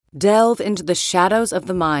Delve into the shadows of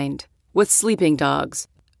the mind with Sleeping Dogs,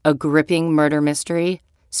 a gripping murder mystery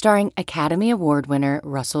starring Academy Award winner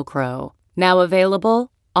Russell Crowe. Now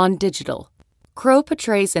available on digital. Crowe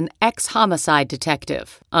portrays an ex-homicide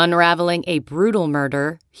detective unraveling a brutal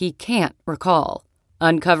murder he can't recall.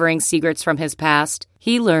 Uncovering secrets from his past,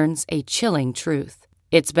 he learns a chilling truth.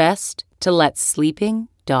 It's best to let sleeping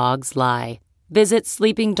dogs lie. Visit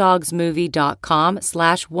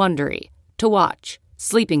sleepingdogsmovie.com/Wondery to watch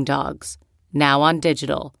Sleeping Dogs, now on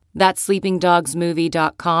digital. That's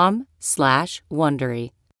sleepingdogsmovie.com/Wondery.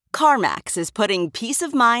 CarMax is putting peace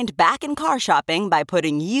of mind back in car shopping by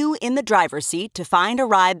putting you in the driver's seat to find a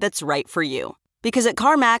ride that's right for you. Because at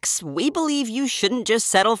CarMax, we believe you shouldn't just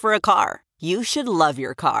settle for a car. You should love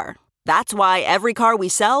your car. That's why every car we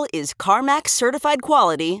sell is CarMax certified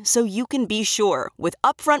quality, so you can be sure with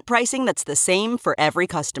upfront pricing that's the same for every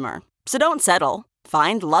customer. So don't settle.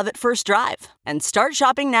 Find love at first drive and start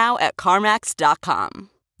shopping now at CarMax.com.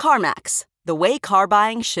 CarMax, the way car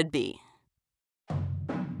buying should be.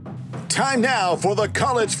 Time now for the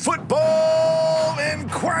College Football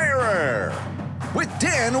Inquirer with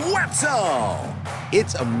Dan Wetzel.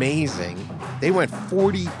 It's amazing. They went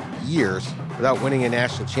 40 years without winning a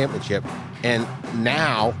national championship, and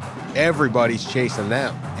now everybody's chasing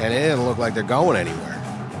them, and it didn't look like they're going anywhere.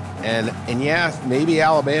 And yeah, maybe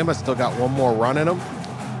Alabama still got one more run in them,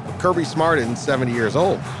 but Kirby Smart isn't 70 years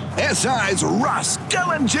old. SI's Ross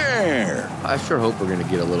Dellinger. I sure hope we're going to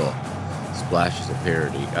get a little splashes of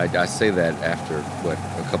parody. I say that after,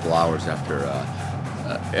 a couple hours after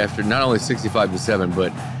not only 65-7,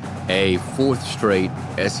 but a fourth straight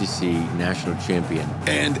SEC national champion.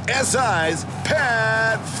 And SI's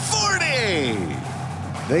Pat Forty.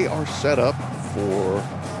 They are set up for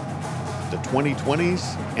the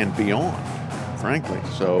 2020s and beyond, frankly.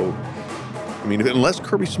 So, I mean, unless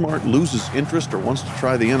Kirby Smart loses interest or wants to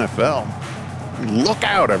try the NFL, look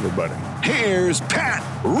out, everybody. Here's Pat,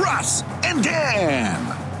 Russ, and Dan.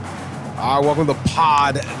 Welcome to the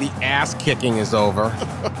pod. The ass kicking is over.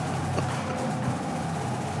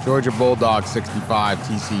 Georgia Bulldogs 65,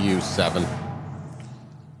 TCU 7.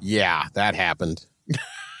 Yeah, that happened.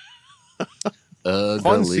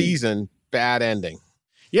 Fun season, bad ending.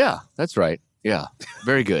 Yeah, that's right. Yeah,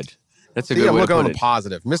 very good. That's a good way I'm to looking put on it. the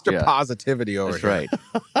positive. Mr. Positivity over That's here. right.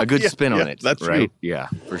 A good spin on it. That's right. true. Yeah,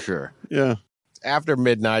 for sure. Yeah. After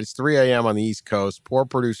midnight, it's 3 a.m. on the East Coast. Poor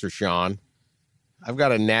producer Sean. I've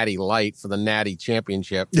got a Natty Light for the Natty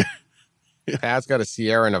Championship. Pat's got a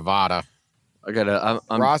Sierra Nevada.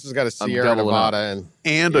 Ross has got a Sierra Nevada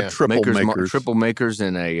and a triple makers. Triple makers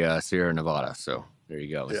and a Sierra Nevada. So there you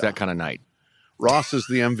go. It's that kind of night. Ross is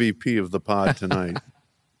the MVP of the pod tonight.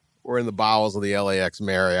 We're in the bowels of the LAX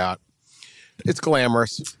Marriott. It's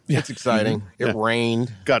glamorous. It's exciting. It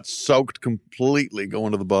rained. Got soaked completely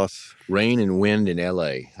going to the bus. Rain and wind in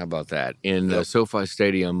LA. How about that? In SoFi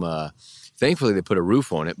Stadium, thankfully they put a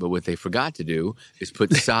roof on it, but what they forgot to do is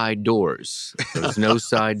put side doors. There's no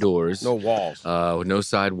side doors. No walls. No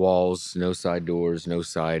side walls, no side doors, no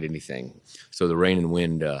side anything. So the rain and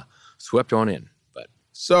wind swept on in.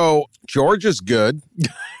 So Georgia's good.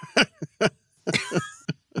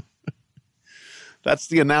 That's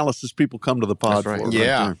the analysis people come to the pod for.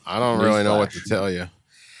 Yeah, right. I don't really know what to tell you.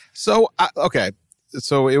 So, okay.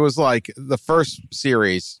 So it was like the first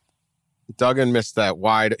series, Duggan missed that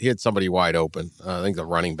wide. He had somebody wide open. I think the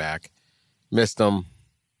running back missed him.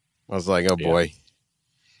 I was like, oh, boy.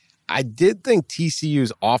 I did think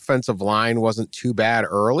TCU's offensive line wasn't too bad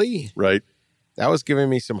early. Right. That was giving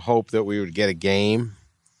me some hope that we would get a game.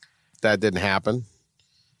 That didn't happen.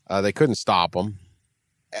 They couldn't stop them.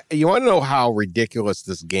 You want to know how ridiculous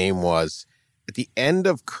this game was? At the end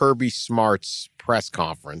of Kirby Smart's press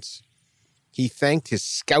conference, he thanked his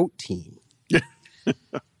scout team.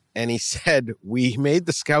 And he said, we made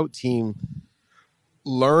the scout team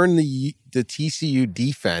learn the TCU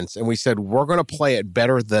defense, and we said, we're going to play it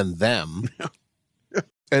better than them.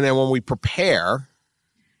 And then when we prepare,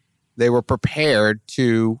 they were prepared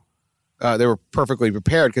to they were perfectly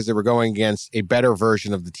prepared because they were going against a better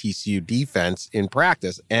version of the TCU defense in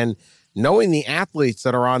practice. And knowing the athletes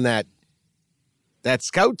that are on that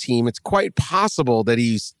scout team, it's quite possible that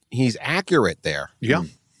he's accurate there. Yeah.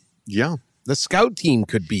 Yeah. The scout team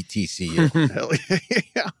could beat TCU. Hell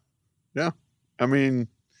yeah. Yeah. I mean,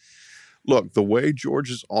 look, the way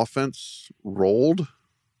Georgia's offense rolled,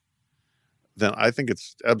 then I think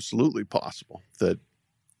it's absolutely possible that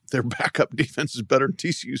their backup defense is better than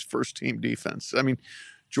TCU's first team defense. I mean,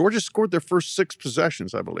 Georgia scored their first 6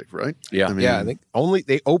 possessions, I believe, right? Yeah. I mean, I think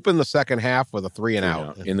they opened the second half with a 3 and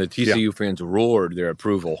out. And the TCU fans roared their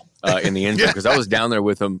approval in the end zone because I was down there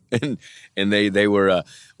with them, and they were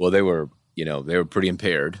they were pretty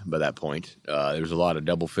impaired by that point. There was a lot of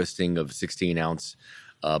double fisting of 16-ounce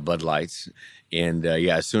Bud Lights, and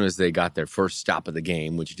as soon as they got their first stop of the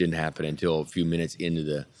game, which didn't happen until a few minutes into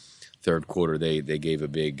the third quarter, they gave a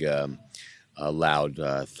big. Loud,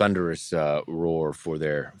 thunderous roar for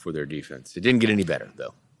their defense. It didn't get any better,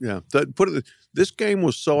 though. Yeah, this game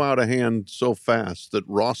was so out of hand so fast that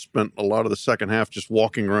Ross spent a lot of the second half just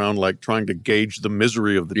walking around like trying to gauge the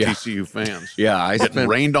misery of the TCU fans. I getting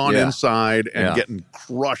rained on inside and getting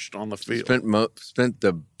crushed on the field. Spent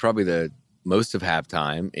probably the most of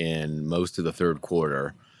halftime and most of the third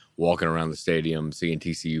quarter walking around the stadium, seeing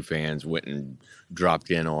TCU fans. Went and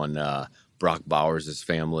dropped in on Brock Bowers'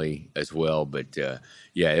 family as well. But, there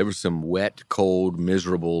were some wet, cold,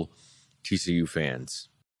 miserable TCU fans.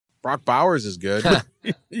 Brock Bowers is good.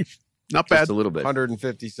 Not bad. Just a little bit.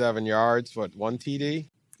 157 yards, 1 TD?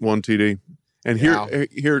 1 TD. And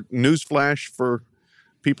here, newsflash for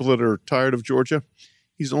people that are tired of Georgia.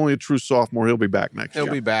 He's only a true sophomore. He'll be back next year.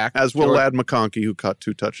 He'll be back. As will Ladd McConkey, who caught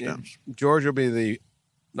 2 touchdowns. Yeah. Georgia will be the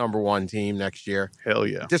number 1 team next year. Hell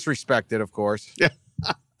yeah. Disrespected, of course. Yeah.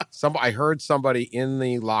 I heard somebody in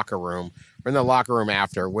the locker room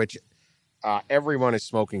after, which everyone is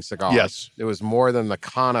smoking cigars. Yes. It was more than the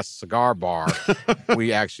Kana cigar bar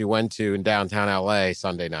we actually went to in downtown LA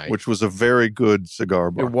Sunday night. Which was a very good cigar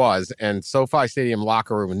bar. It was. And SoFi Stadium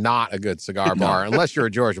locker room, not a good cigar bar. Unless you're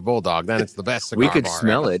a Georgia Bulldog, then it's the best cigar bar. We could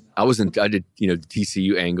smell it. I did the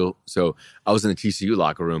TCU angle. So I was in the TCU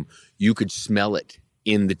locker room. You could smell it.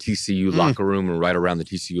 In the TCU locker room or right around the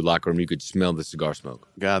TCU locker room, you could smell the cigar smoke.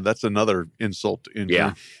 God, that's another insult to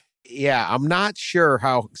injury. Yeah, I'm not sure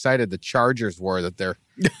how excited the Chargers were that they're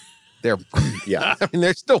I mean,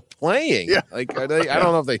 they're still playing. Yeah. Like, I don't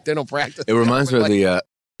know if they don't practice. It reminds me of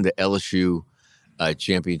the LSU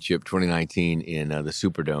championship 2019 in the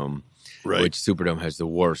Superdome. Right. Which Superdome has the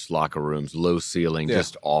worst locker rooms, low ceiling,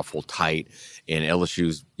 just awful tight. And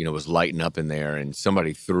LSU's, was lighting up in there, and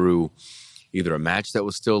somebody threw either a match that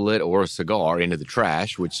was still lit or a cigar into the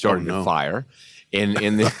trash, which started to fire. And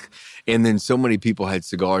then so many people had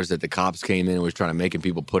cigars that the cops came in and was trying to making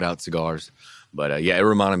people put out cigars. But it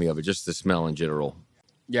reminded me of it, just the smell in general.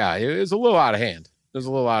 Yeah, it was a little out of hand.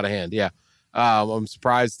 Yeah. I'm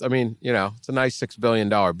surprised. I mean, it's a nice $6 billion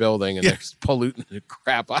building and they're just polluting the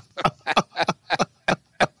crap out of it.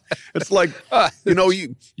 It's like,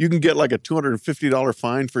 you can get like a $250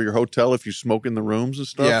 fine for your hotel if you smoke in the rooms and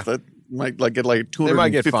stuff. Yeah. That might get like a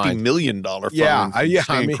 $250 million fine. Yeah. I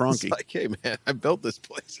mean, crunky. it's like, hey, man, I built this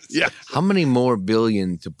place. How many more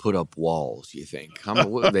billion to put up walls, you think? What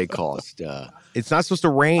would they cost? It's not supposed to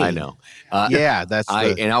rain. I know.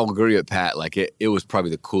 And I'll agree with Pat. Like it was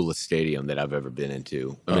probably the coolest stadium that I've ever been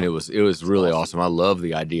into. I mean, it was really awesome. I love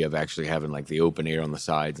the idea of actually having like the open air on the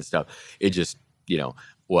sides and stuff. It just,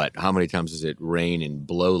 how many times does it rain and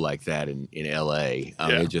blow like that in LA?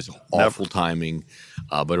 It's just awful timing,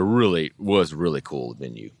 but it really was really cool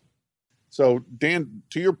venue. So, Dan,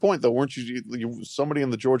 to your point, though, weren't you somebody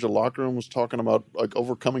in the Georgia locker room was talking about like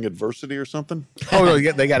overcoming adversity or something? Oh, no,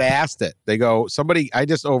 they got asked it. They go, I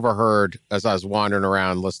just overheard as I was wandering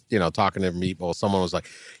around, talking to people, someone was like,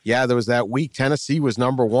 yeah, there was that week Tennessee was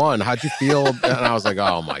number 1. How'd you feel? And I was like,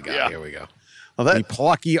 oh, my God, here we go. Well, the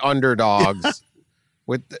plucky underdogs.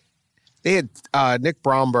 They had Nick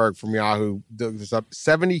Bromberg from Yahoo. There's up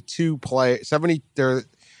 72 their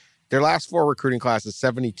last 4 recruiting classes,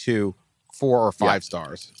 72 4 or 5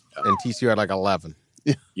 stars, and TCU had like 11.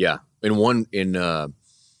 Yeah,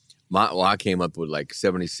 I came up with like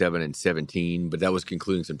 77 and 17, but that was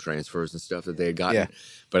concluding some transfers and stuff that they had gotten. Yeah.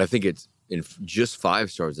 But I think it's in just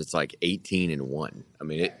 5 stars. It's like 18 and 1. I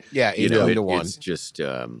mean, 18 to 1. It's just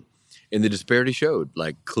and the disparity showed.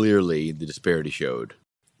 Like clearly, the disparity showed.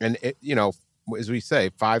 And as we say,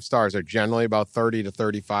 5 stars are generally about 30 to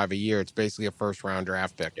 35 a year. It's basically a first-round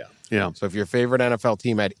draft pick. Yeah. So if your favorite NFL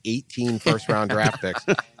team had 18 first-round draft picks,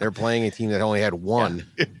 they're playing a team that only had 1.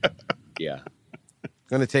 Yeah.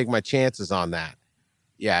 Going to take my chances on that.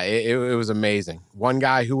 Yeah, it was amazing. One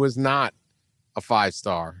guy who was not a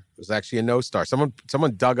 5-star was actually a no-star. Someone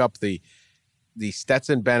dug up the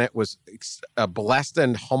Stetson Bennett was blessed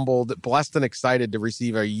and excited to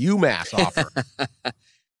receive a UMass offer.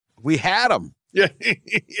 We had him. Yeah,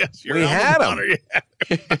 yes, we had him.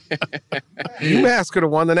 UMass could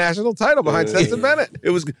have won the national title behind Stetson Bennett.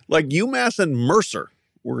 It was like UMass and Mercer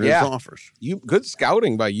were his offers. Good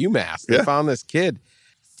scouting by UMass. They found this kid,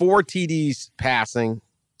 4 TDs passing,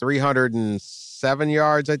 307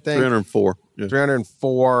 yards, I think. 304. Yeah.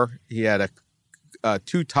 304. He had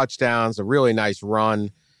 2 touchdowns, a really nice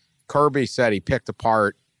run. Kirby said he picked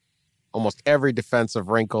apart almost every defensive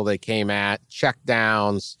wrinkle they came at, check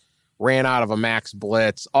downs, ran out of a max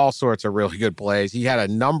blitz, all sorts of really good plays. He had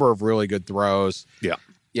a number of really good throws.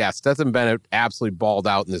 Yeah, Stetson Bennett absolutely balled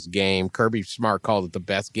out in this game. Kirby Smart called it the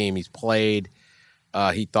best game he's played.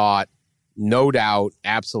 He thought, no doubt,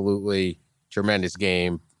 absolutely tremendous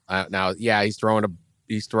game. Now, yeah, he's throwing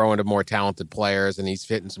to more talented players, and he's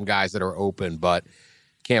hitting some guys that are open, but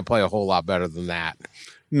can't play a whole lot better than that.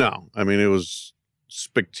 No, I mean, it was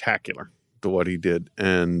spectacular to what he did.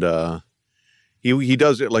 And he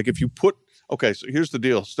does it like if you put – okay, so here's the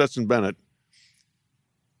deal. Stetson Bennett,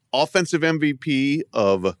 offensive MVP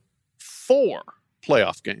of 4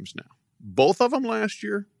 playoff games now. Both of them last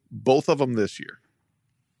year, both of them this year.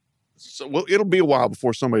 So it'll be a while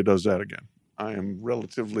before somebody does that again. I am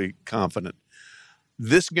relatively confident.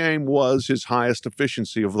 This game was his highest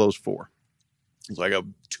efficiency of those 4. It's like a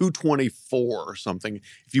 224 or something.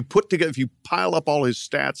 If you pile up all his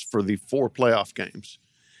stats for the 4 playoff games,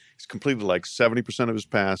 he's completed like 70% of his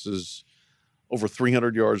passes, over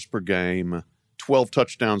 300 yards per game, 12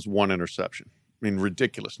 touchdowns, 1 interception. I mean,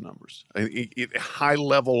 ridiculous numbers. High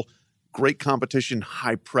level, great competition,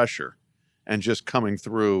 high pressure, and just coming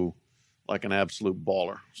through like an absolute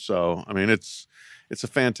baller. So, I mean, it's a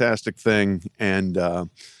fantastic thing. And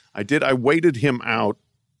I waited him out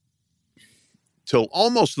till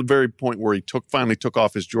almost the very point where he finally took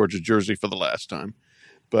off his Georgia jersey for the last time.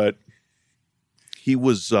 But he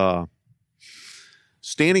was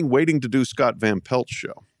standing waiting to do Scott Van Pelt's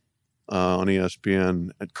show on ESPN.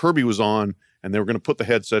 And Kirby was on, and they were going to put the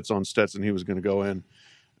headsets on Stetson. He was going to go in.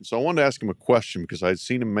 And so I wanted to ask him a question because I'd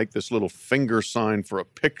seen him make this little finger sign for a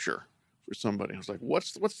picture for somebody. I was like,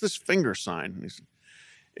 what's this finger sign? And he said,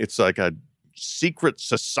 it's like a secret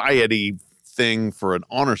society thing for an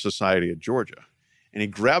honor society at Georgia. And he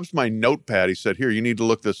grabs my notepad. He said, here, you need to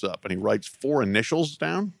look this up. And he writes 4 initials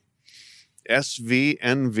down,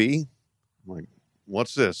 SVNV. I'm like,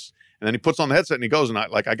 what's this? And then he puts on the headset and he goes, and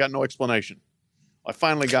I got no explanation. I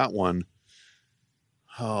finally got one.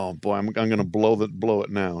 Oh boy, I'm going to blow it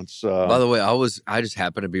now. It's by the way, I just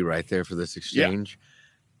happened to be right there for this exchange. Yeah.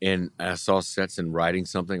 And I saw Stetson writing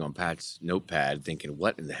something on Pat's notepad, thinking,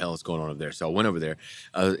 what in the hell is going on over there? So I went over there,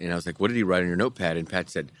 and I was like, what did he write on your notepad? And Pat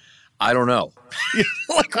said, I don't know.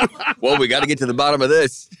 Well, we got to get to the bottom of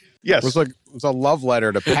this. Yes. It was a love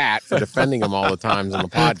letter to Pat for defending him all the times on the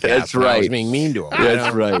podcast. That's right. I was being mean to him.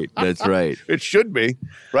 That's right. That's right. It should be,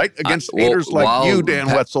 right? Against haters like you, Dan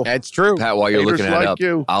Wetzel. That's true. Pat, while you're looking Haters that like up,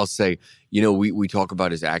 you. I'll say, we talk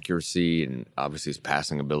about his accuracy and obviously his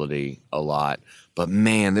passing ability a lot. But,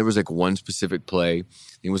 man, there was like one specific play.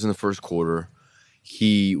 It was in the first quarter.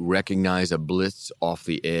 He recognized a blitz off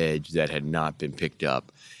the edge that had not been picked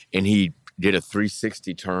up. And he did a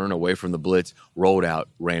 360 turn away from the blitz, rolled out,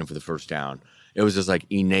 ran for the first down. It was just like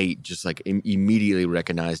innate, just like immediately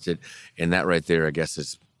recognized it. And that right there, I guess,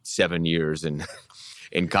 is 7 years in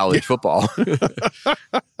college football.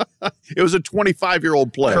 It was a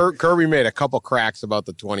 25-year-old play. Kirby made a couple cracks about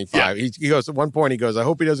the 25. Yeah. He goes, at one point, I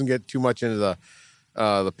hope he doesn't get too much into the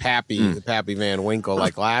Pappy Van Winkle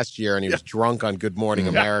like last year, and he was drunk on Good Morning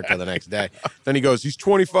America the next day. Then he goes, he's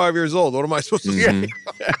 25 years old. What am I supposed to say?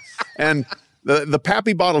 And the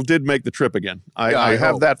Pappy bottle did make the trip again. I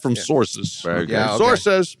have that from sources. Very good. Yeah,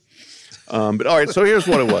 sources. But all right, so here's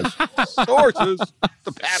what it was. Sources.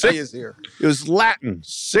 The Pappy is here. It was Latin,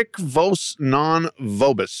 sic vos non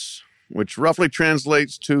vobis, which roughly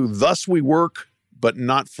translates to, thus we work, but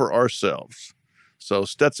not for ourselves. So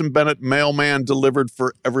Stetson Bennett, mailman, delivered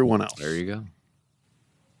for everyone else. There you go.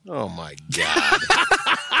 Oh, my God.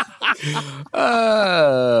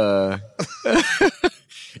 I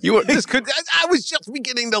was just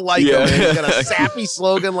beginning to like him. He's got a sappy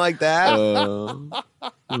slogan like that.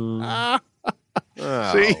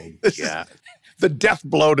 See? Yeah. The death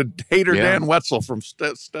blow to hater Dan Wetzel from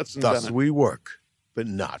Stetson Thus Bennett. we work, but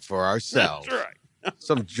not for ourselves. That's right.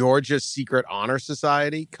 Some Georgia secret honor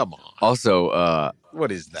society? Come on. Also,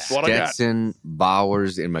 what is that? Stetson,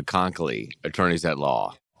 Bowers, and McConkley, attorneys at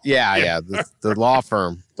law. Yeah. The law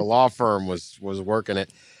firm. The law firm was working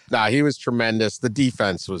it. Nah, he was tremendous. The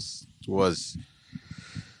defense was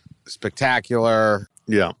spectacular.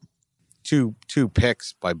 Yeah. Two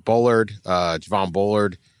picks by Bullard, Javon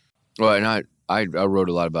Bullard. Well, and I wrote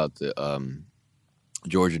a lot about the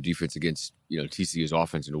Georgia defense against TCU's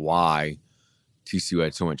offense and why TCU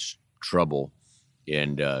had so much trouble,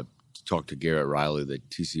 and talked to Garrett Riley, the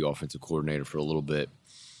TCU offensive coordinator, for a little bit.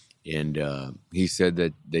 And he said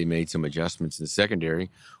that they made some adjustments in the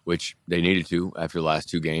secondary, which they needed to after the last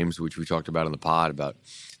 2 games, which we talked about in the pod about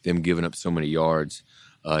them giving up so many yards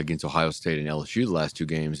against Ohio State and LSU the last 2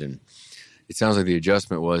 games. And it sounds like the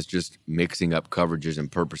adjustment was just mixing up coverages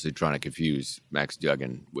and purposely trying to confuse Max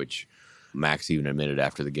Duggan, which Max even admitted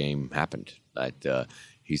after the game happened. That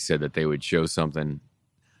he said that they would show something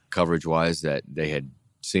coverage-wise that they had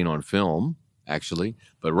seen on film, actually,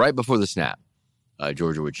 but right before the snap,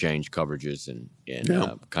 Georgia would change coverages and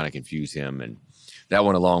kind of confuse him, and that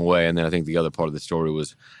went a long way. And then I think the other part of the story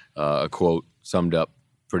was a quote summed up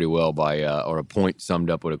pretty well by, or a point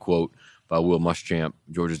summed up with a quote by Will Muschamp,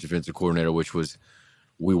 Georgia's defensive coordinator, which was,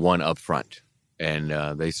 "We won up front,"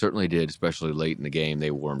 and they certainly did, especially late in the game.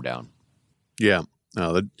 They wore them down. Yeah,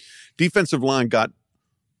 the defensive line got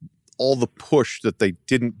all the push that they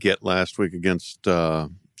didn't get last week against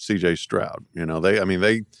C.J. Stroud.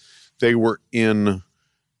 They were in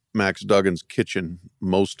Max Duggan's kitchen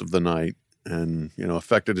most of the night and,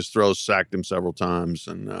 affected his throws, sacked him several times,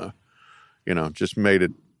 and, just made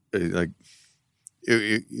it like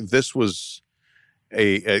this was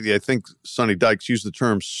I think Sonny Dykes used the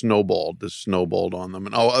term snowballed on them.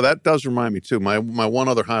 And, that does remind me, too. My one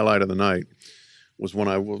other highlight of the night was when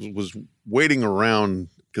I was waiting around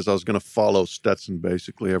because I was going to follow Stetson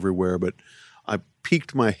basically everywhere, but I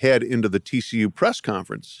peeked my head into the TCU press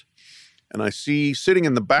conference. And I see sitting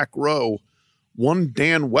in the back row one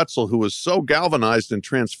Dan Wetzel who was so galvanized and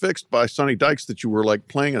transfixed by Sonny Dykes that you were like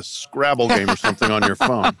playing a Scrabble game or something on your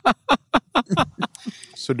phone.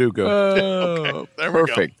 Sudoku. Okay, there we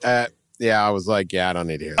Perfect. I was like, I don't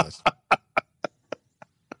need to hear this.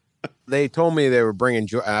 They told me they were bringing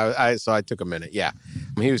so I took a minute. Yeah.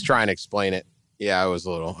 He was trying to explain it. Yeah, I was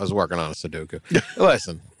working on a Sudoku.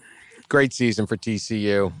 Listen, great season for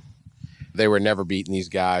TCU. They were never beating these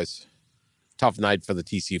guys. Tough night for the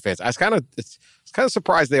TCU fans. I was kind of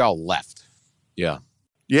surprised they all left. Yeah.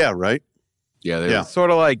 Yeah, right? Yeah.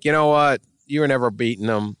 Sort of like, you know what? You were never beating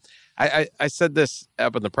them. I said this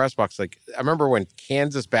up in the press box. Like, I remember when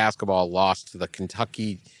Kansas basketball lost to the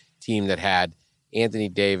Kentucky team that had Anthony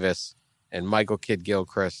Davis and Michael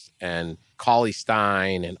Kidd-Gilchrist and Cauley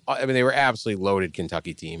Stein. And they were absolutely loaded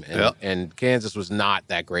Kentucky team. And Kansas was not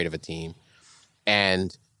that great of a team.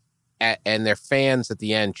 And their fans at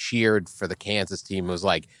the end cheered for the Kansas team. It was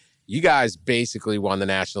like, you guys basically won the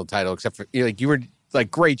national title, except for, you were like,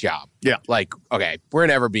 great job. Yeah. Like, okay, we're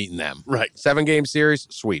never beating them. Right. 7-game series,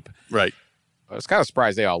 sweep. Right. I was kind of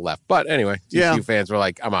surprised they all left. But anyway, TCU fans were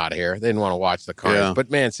like, I'm out of here. They didn't want to watch the carnage. Yeah. But,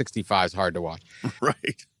 man, 65 is hard to watch.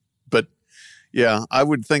 Right. But, yeah, I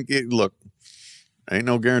would think, look, ain't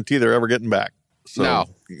no guarantee they're ever getting back. So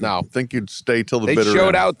no. I think you'd stay till the bitter end. They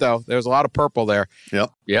showed out, though. There was a lot of purple there.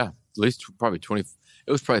 Yep. Yeah. At least probably 20.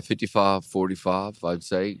 It was probably 55-45, I'd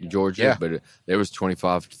say, Georgia. Yeah. But there was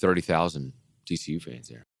 25 to 30,000 TCU fans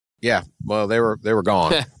there. Yeah. Well, they were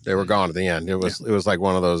gone. They were gone at the end. It was like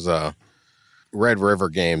one of those Red River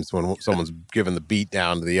games when someone's giving the beat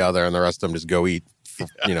down to the other and the rest of them just go eat,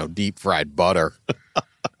 deep fried butter.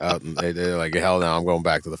 They're like, hell no, I'm going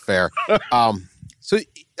back to the fair. So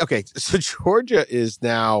Georgia is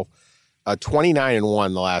now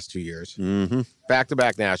 29-1 the last 2 years. Mm-hmm.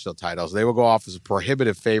 Back-to-back national titles. They will go off as a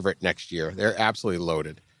prohibitive favorite next year. They're absolutely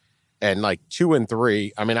loaded. And like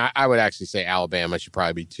 2-3, I mean, I would actually say Alabama should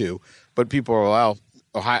probably be 2. But people are, well,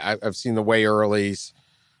 Ohio, I've seen the way earlies.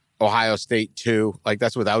 Ohio State 2. Like,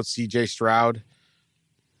 that's without C.J. Stroud.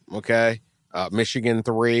 Okay. Michigan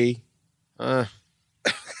 3. Okay.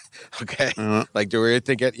 Like, do we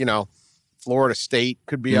think Florida State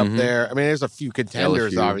could be up there? I mean, there's a few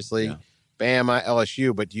contenders, LSU, obviously. Yeah. Bama,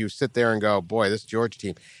 LSU. But you sit there and go, boy, this Georgia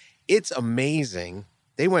team. It's amazing.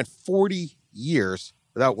 They went 40 years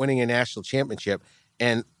without winning a national championship.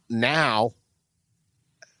 And now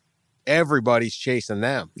everybody's chasing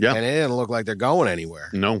them. Yeah. And it didn't look like they're going anywhere.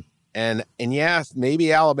 No. And yeah,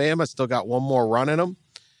 maybe Alabama still got one more run in them.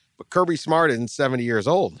 But Kirby Smart isn't 70 years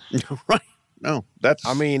old. Right. No,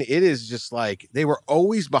 it is just like they were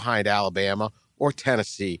always behind Alabama or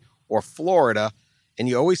Tennessee or Florida. And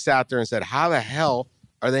you always sat there and said, how the hell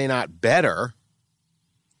are they not better?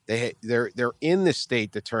 They're in this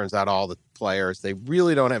state that turns out all the players. They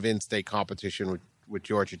really don't have in-state competition with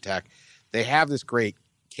Georgia Tech. They have this great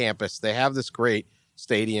campus. They have this great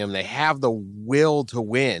stadium. They have the will to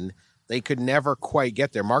win. They could never quite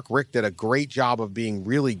get there. Mark Richt did a great job of being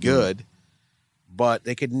really good, but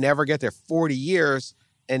they could never get there 40 years.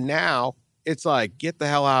 And now it's like, get the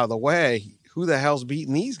hell out of the way. Who the hell's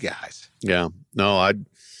beating these guys? Yeah. No, I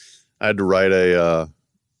had to write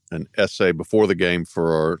an essay before the game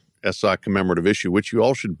for our SI commemorative issue, which you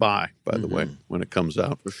all should buy, by the way, when it comes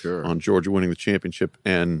out. For sure. On Georgia winning the championship.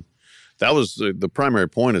 And that was the primary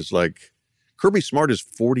point is like, Kirby Smart is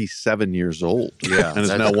 47 years old. Yeah, and has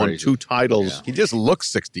that's now won crazy. 2 titles. He just looks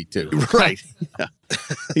 62. Right. Yeah.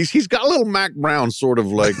 He's got a little Mac Brown sort of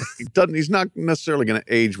like, he's not necessarily going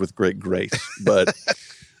to age with great grace, but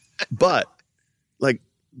like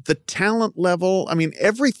the talent level, I mean,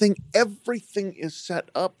 everything is set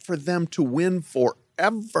up for them to win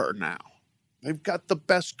forever now. They've got the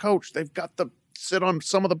best coach. They've got sit on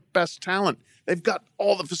some of the best talent. They've got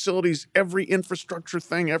all the facilities, every infrastructure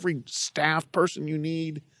thing, every staff person you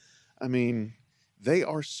need. I mean, they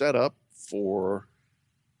are set up for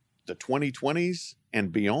the 2020s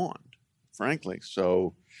and beyond, frankly.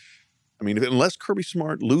 So, I mean, unless Kirby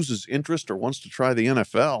Smart loses interest or wants to try the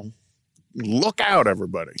NFL, look out,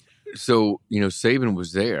 everybody. So, Saban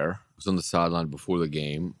was on the sideline before the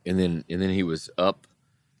game, and then he was up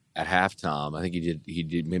at halftime. I think he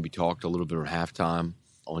did maybe talked a little bit at halftime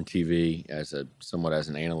on TV somewhat as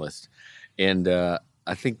an analyst. And I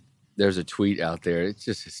think there's a tweet out there. It's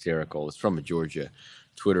just hysterical. It's from a Georgia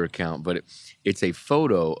Twitter account, but it's a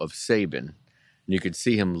photo of Saban, and you could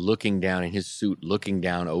see him looking down in his suit, looking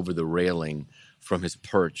down over the railing from his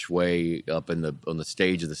perch way up on the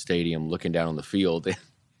stage of the stadium, looking down on the field.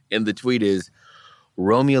 And the tweet is,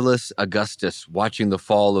 Romulus Augustus watching the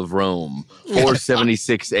fall of Rome,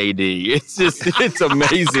 476 AD. It's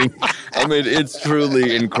amazing. I mean, it's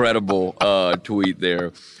truly incredible tweet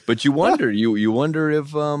there. But you wonder, you wonder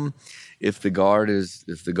if the guard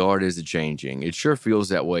is changing. It sure feels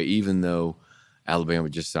that way, even though Alabama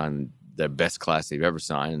just signed the best class they've ever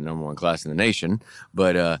signed, the number 1 class in the nation.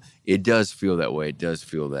 But it does feel that way. It does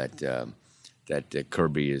feel that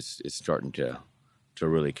Kirby is starting to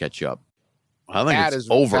really catch up. I think it's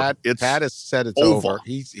over. Pat has said it's over. over.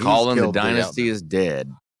 He's Calling the killed dynasty is dead.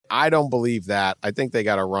 I don't believe that. I think they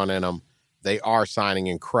got a run in them. They are signing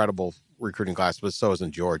incredible recruiting class, but so is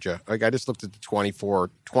in Georgia. Like I just looked at the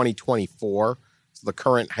 2024, so the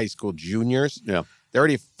current high school juniors. Yeah. They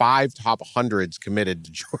already have 5 top 100s committed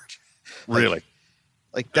to Georgia. Really?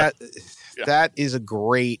 Like that. Yeah. That is a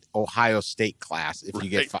great Ohio State class. If you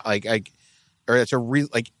get or it's a real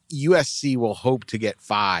USC will hope to get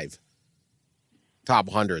 5 top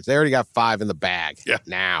 100s. They already got 5 in the bag. Yeah.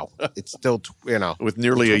 Now it's still with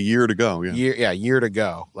nearly a year to go. Yeah. Year to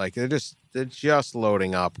go. Like they're just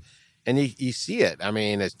loading up, and you see it. I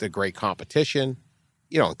mean, it's the great competition.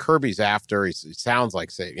 And Kirby's after. He sounds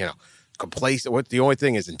like complacent. What the only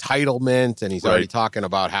thing is entitlement, and he's already talking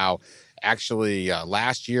about how actually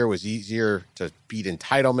last year was easier to beat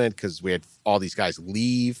entitlement because we had all these guys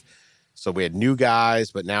leave, so we had new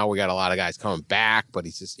guys, but now we got a lot of guys coming back. But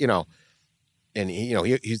he's just and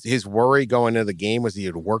his worry going into the game was he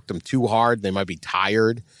had worked them too hard. They might be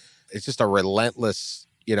tired. It's just a relentless,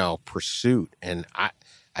 pursuit. And I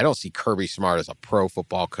don't see Kirby Smart as a pro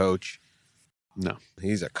football coach. No,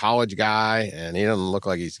 he's a college guy, and he doesn't look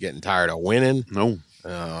like he's getting tired of winning. No.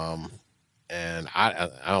 And I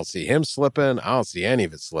don't see him slipping. I don't see any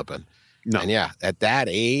of it slipping. No. And yeah, at that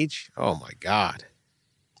age, oh my God,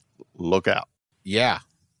 look out. Yeah,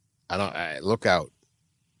 look out.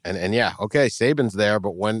 And yeah, okay, Saban's there,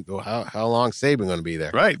 but how long Saban going to be there?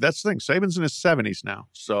 Right, that's the thing. Saban's in his 70s now,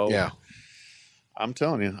 so yeah, I'm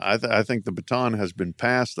telling you, I think the baton has been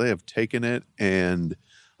passed. They have taken it, and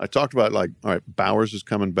I talked about all right, Bowers is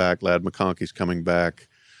coming back, Ladd McConkey's coming back,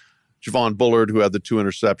 Javon Bullard, who had the 2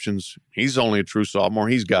 interceptions, he's only a true sophomore,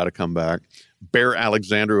 he's got to come back. Bear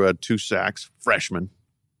Alexander, who had 2 sacks, freshman.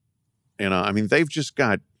 I mean, they've just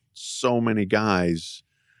got so many guys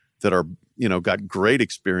that are got great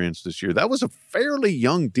experience this year. That was a fairly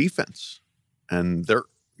young defense, and they're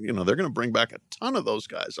going to bring back a ton of those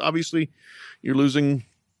guys. Obviously, you're losing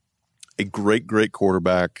a great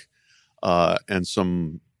quarterback and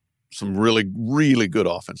some really, really good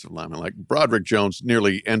offensive linemen. Like Broderick Jones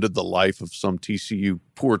nearly ended the life of some TCU,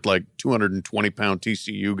 poor 220-pound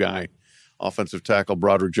TCU guy, offensive tackle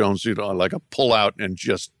Broderick Jones, like a pull-out and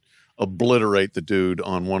just obliterate the dude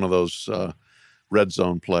on one of those red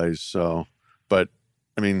zone plays. So, but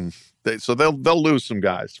I mean, they'll lose some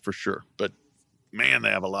guys for sure. But man, they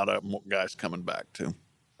have a lot of guys coming back too.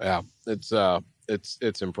 Yeah,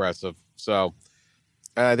 it's impressive. So,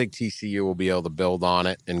 I think TCU will be able to build on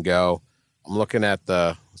it and go. I'm looking at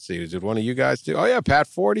let's see, did one of you guys do? Oh yeah, Pat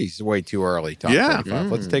Forty's way too early. Top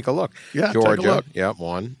 25. Let's take a look. Yeah, Georgia. take a look. Yep,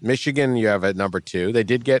 1. Michigan, you have at number 2. They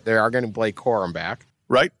are going to play Corum back.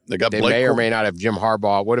 Right. They They may or may not have Jim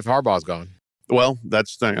Harbaugh. What if Harbaugh's gone? Well,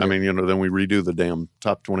 that's the thing. I mean, then we redo the damn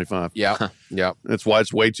top 25. Yeah. Yep. That's why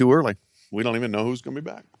it's way too early. We don't even know who's going to be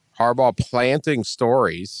back. Harbaugh planting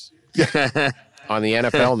stories on the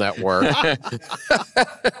NFL Network.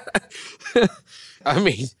 I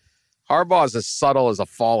mean, Harbaugh is as subtle as a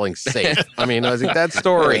falling safe. I mean, I think that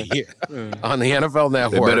story on the NFL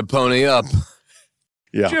Network. They better pony up.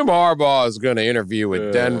 Yeah. Jim Harbaugh is going to interview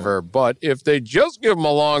with Denver, but if they just give him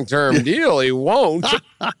a long-term deal, he won't,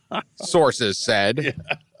 sources said.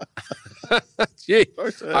 Gee,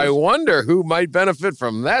 I wonder who might benefit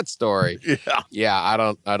from that story. Yeah,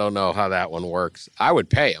 I don't know how that one works. I would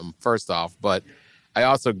pay him, first off, but I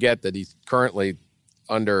also get that he's currently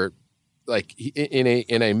under, like,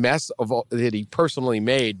 in a mess of that he personally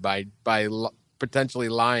made by potentially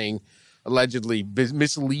lying, allegedly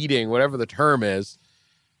misleading, whatever the term is.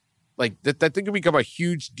 Like, that thing could become a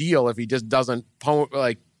huge deal if he just doesn't,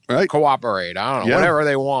 cooperate. I don't know, whatever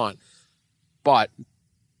they want. But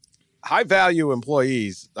high-value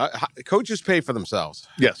employees, coaches pay for themselves.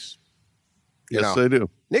 Yes. Yes, they do.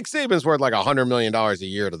 Nick Saban's worth like $100 million a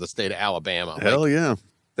year to the state of Alabama. Hell yeah.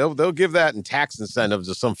 They'll give that in tax incentives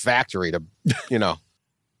to some factory to,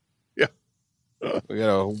 Yeah. We got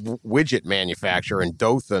a widget manufacturer in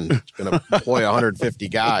Dothan going to employ 150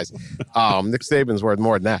 guys. Nick Saban's worth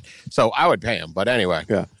more than that. So I would pay him. But anyway,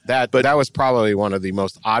 that was probably one of the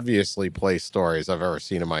most obviously placed stories I've ever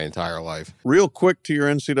seen in my entire life. Real quick to your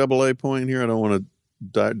NCAA point here. I don't want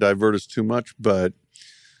to divert us too much, but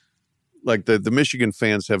like the Michigan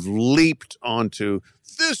fans have leaped onto,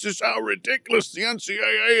 this is how ridiculous the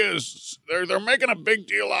NCAA is. They're making a big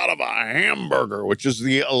deal out of a hamburger, which is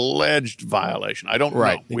the alleged violation. I don't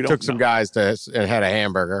know. We took some guys and had a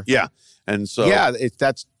hamburger. Yeah. And so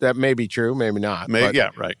that may be true, maybe not.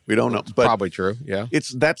 Right. We don't know. But probably true. Yeah.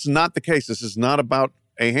 That's not the case. This is not about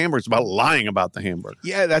a hamburger. It's about lying about the hamburger.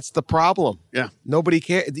 Yeah, that's the problem. Yeah. Nobody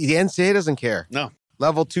cares. The NCAA doesn't care. No.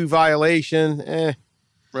 Level 2 violation,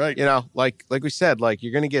 Right. You know, like we said, like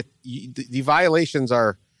you're going to get the violations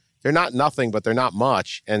they're not nothing, but they're not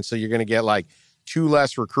much. And so you're going to get like 2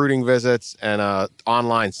 less recruiting visits and a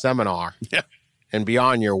online seminar. Yeah. And be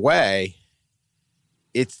on your way.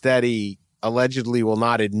 It's that he allegedly will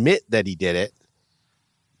not admit that he did it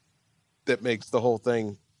that makes the whole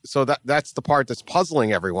thing. So that's the part that's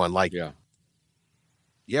puzzling everyone. Like,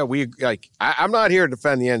 I'm not here to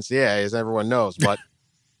defend the NCAA, as everyone knows, but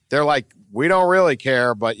they're like, we don't really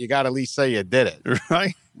care, but you got to at least say you did it.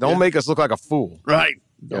 Right. Don't make us look like a fool. Right.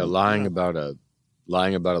 Yeah, lying about a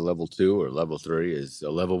level 2 or level 3 is a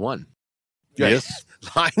level 1. Yes.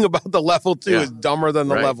 Lying about the level 2 is dumber than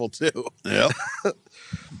the level 2. Yep.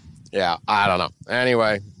 Yeah, I don't know.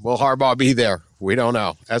 Anyway, will Harbaugh be there? We don't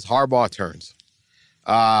know. As Harbaugh turns.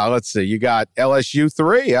 Let's see. You got LSU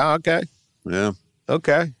 3. Yeah, okay. Yeah.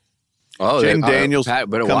 Okay. Oh, Jim Daniels. Pat,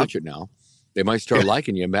 better watch it now. They might start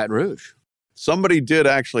liking you in Baton Rouge. Somebody did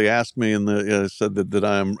actually ask me said that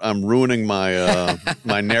I'm ruining my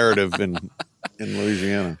my narrative in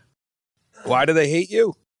Louisiana. Why do they hate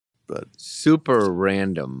you? But super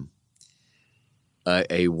random.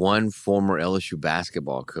 A one former LSU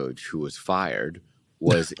basketball coach who was fired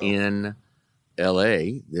was in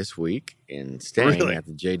L.A. this week and staying at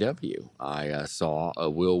the JW. I saw a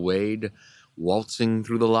Will Wade waltzing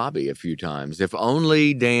through the lobby a few times. If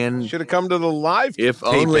only Dan should have come to the live. If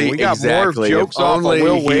taping. only we got exactly. More jokes if off only of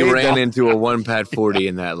Will Wade. He ran into a 1 Pat 40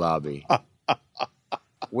 in that lobby.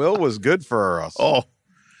 Will was good for us. Oh,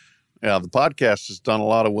 yeah. The podcast has done a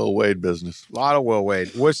lot of Will Wade business. A lot of Will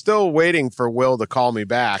Wade. We're still waiting for Will to call me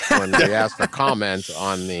back when we ask for comment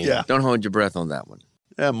on the. Yeah. Don't hold your breath on that one.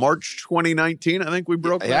 Yeah, March 2019. I think we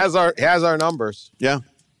broke. He has our numbers. Yeah.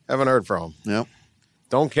 Haven't heard from him. Yep.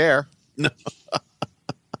 Don't care. No.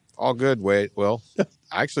 All good, Wade. Will.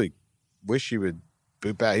 I actually wish he would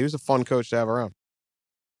boot back. He was a fun coach to have around.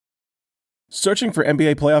 Searching for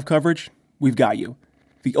NBA playoff coverage? We've got you.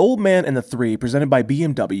 The Old Man and the Three, presented by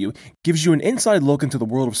BMW, gives you an inside look into the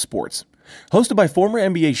world of sports. Hosted by former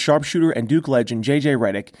NBA sharpshooter and Duke legend J.J.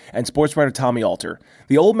 Redick and sports writer Tommy Alter,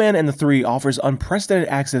 The Old Man and the Three offers unprecedented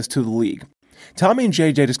access to the league. Tommy and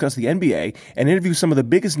JJ discuss the NBA and interview some of the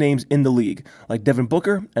biggest names in the league, like Devin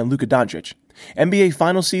Booker and Luka Doncic. NBA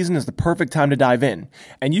final season is the perfect time to dive in,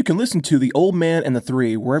 and you can listen to The Old Man and the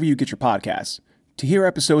Three wherever you get your podcasts. To hear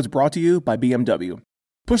episodes brought to you by BMW.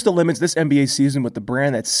 Push the limits this NBA season with the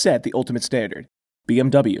brand that set the ultimate standard.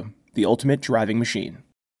 BMW, the ultimate driving machine.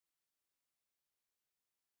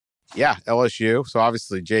 Yeah, LSU. So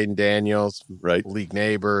obviously Jaden Daniels, right? League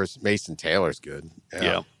neighbors. Mason Taylor's good.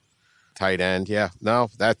 Yeah. Tight end. Yeah. No,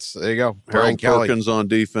 there you go. Brian Perkins on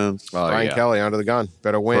defense. Brian Kelly under the gun.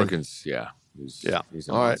 Better win. Perkins, He's a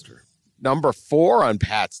All monster. Right. Number 4 on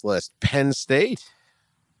Pat's list, Penn State.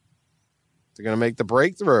 They're going to make the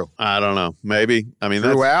breakthrough. I don't know. Maybe. I mean,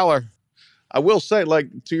 Drew Aller. I will say, like,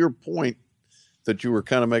 to your point that you were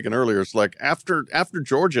kind of making earlier, it's like after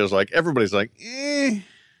Georgia, it's like everybody's like,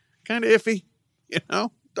 kind of iffy,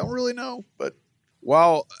 don't really know. But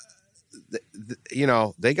well,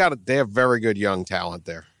 they have very good young talent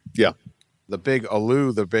there. Yeah, the big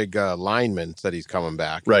Alou, the big lineman, said he's coming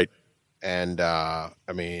back. Right. And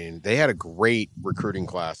they had a great recruiting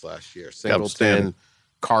class last year. Singleton,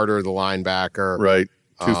 Carter, the linebacker, right,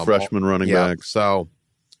 2 freshman running backs. So.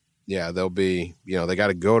 Yeah, they'll be, they got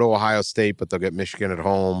to go to Ohio State, but they'll get Michigan at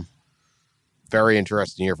home. Very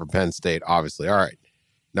interesting year for Penn State, obviously. All right.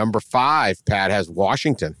 Number 5, Pat, has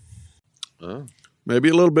Washington. Maybe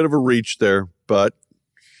a little bit of a reach there, but,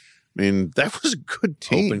 I mean, that was a good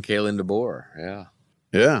team. Hope and Kalen DeBoer, yeah.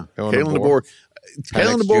 Yeah, Kalen DeBoer.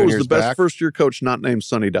 Kalen DeBoer was the best first-year coach not named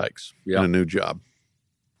Sonny Dykes in a new job.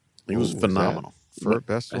 He was phenomenal.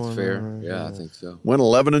 That's fair. Yeah, I think so. Went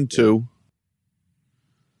 11-2.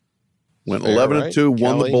 Went 11-2,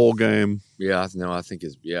 won the bowl game. Yeah, I think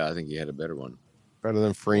he had a better one. Better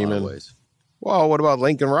than Freeman. Well, what about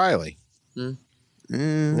Lincoln Riley?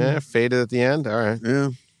 Yeah, faded at the end. All right. Yeah.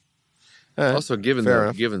 Also, given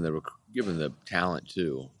the talent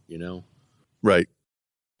too, Right.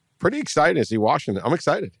 Pretty exciting to see Washington. I'm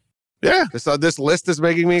excited. Yeah. This list is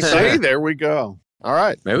making me excited. See, there we go. All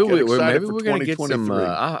right. Maybe we're going to get some.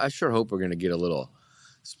 I sure hope we're going to get a little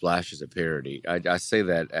splashes of parity. I say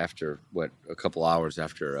that after a couple hours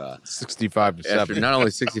after 65-7. After not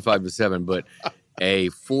only 65-7, but a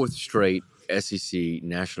 4th straight SEC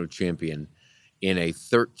national champion in a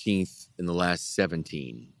 13th in the last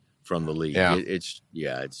 17 from the league. Yeah.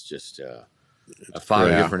 It's just 5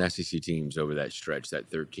 different SEC teams over that stretch.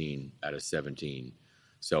 That 13 out of 17.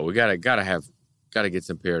 So we gotta get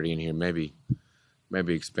some parity in here. Maybe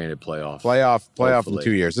expanded playoff. Playoff in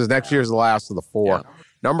 2 years. This next year's the last of the 4. Yeah.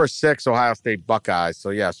 Number 6, Ohio State Buckeyes.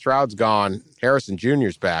 So, yeah, Stroud's gone. Harrison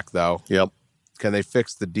Jr.'s back, though. Yep. Can they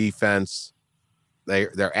fix the defense?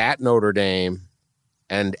 They're at Notre Dame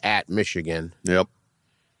and at Michigan. Yep.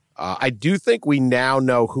 I do think we now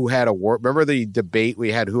know who had a worse. Remember the debate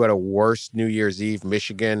we had who had a worse New Year's Eve,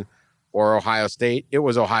 Michigan or Ohio State? It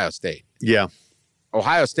was Ohio State. Yeah.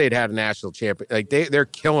 Ohio State had a national champion. Like they're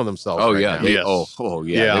killing themselves. Oh right yeah. now.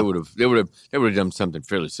 Yeah. They would have done something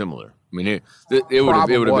fairly similar. I mean, it would have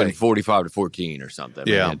been 45-14 or something.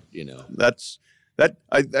 Yeah. That's that.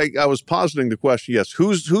 I was positing the question. Yes.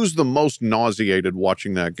 Who's the most nauseated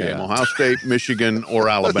watching that game? Yeah. Ohio State, Michigan, or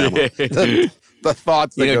Alabama? The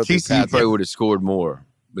thoughts. TCU probably would have scored more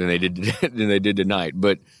than they did tonight.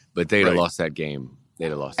 But they'd have lost that game.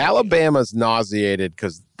 Alabama's nauseated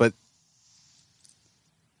but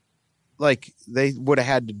they would have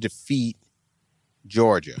had to defeat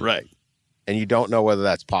Georgia. Right. And you don't know whether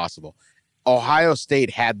that's possible. Ohio State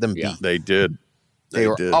had them beat. They did. They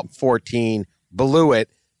were up 14, blew it,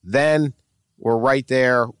 then were right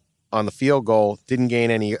there on the field goal, didn't gain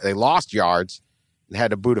any. They lost yards and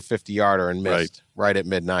had to boot a 50-yarder and missed right at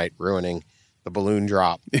midnight, ruining the balloon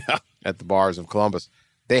drop at the bars of Columbus.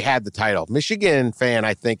 They had the title. Michigan fan,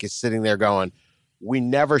 I think, is sitting there going, we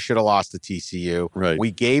never should have lost to TCU. Right.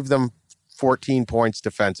 We gave them 14 points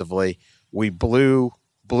defensively. We blew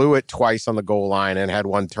it twice on the goal line and had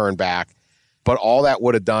one turn back. But all that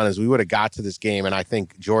would have done is we would have got to this game, and I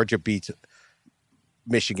think Georgia beats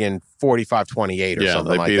Michigan 45-28 or something like that.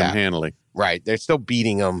 Yeah, they beat them handily. Right. They're still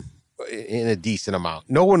beating them in a decent amount.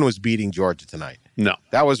 No one was beating Georgia tonight. No.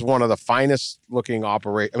 That was one of the finest-looking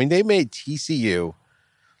operations. I mean, they made TCU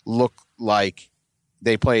look like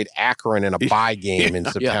they played Akron in a bye game in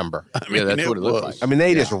September. I mean, that's what it looked like. I mean,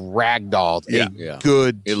 they just ragdolled a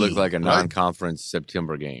good team. It looked like a non-conference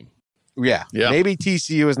September game. Yeah. Maybe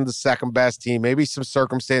TCU isn't the second best team. Maybe some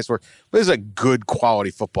circumstance but this is a good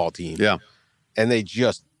quality football team. Yeah. And they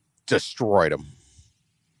just destroyed them.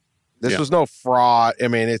 This was no fraud. I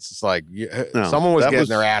mean, it's just like someone was getting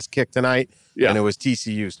their ass kicked tonight, and it was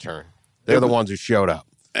TCU's turn. They're the ones who showed up.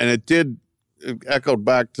 And it echoed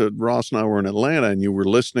back to Ross and I were in Atlanta, and you were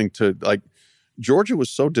listening to, Georgia was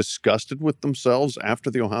so disgusted with themselves after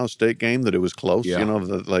the Ohio State game that it was close,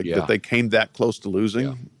 that they came that close to losing.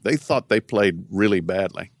 Yeah. They thought they played really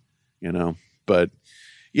badly, But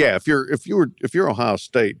yeah, if you're Ohio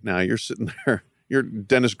State now, you're sitting there, you're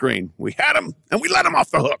Dennis Green. We had him and we let him off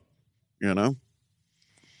the hook,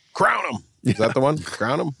 Crown him. Is that the one?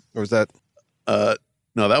 Crown him? Or was that?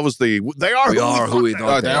 No, that was they are who we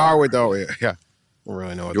thought they are. Yeah. I don't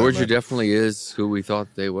really know what Georgia definitely is who we thought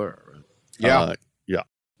they were. Yeah.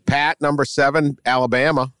 Pat, number 7,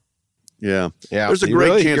 Alabama. Yeah. There's a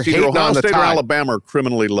great chance either Ohio State or Alabama are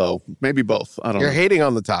criminally low. Maybe both. I don't know. You're hating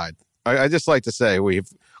on the Tide. I just like to say we've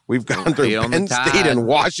gone through Hate on the Penn State Tide. and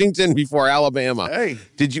Washington before Alabama. Hey.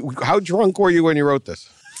 How drunk were you when you wrote this?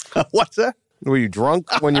 What's that? Were you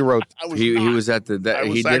drunk when you wrote He was at the. I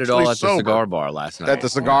was He did it all actually at the sober. cigar bar last night. at the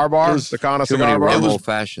cigar bar? was The Kana Too many cigar bar? rum old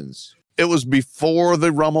fashions. It was before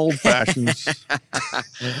the rum old fashions.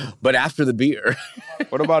 But after the beer.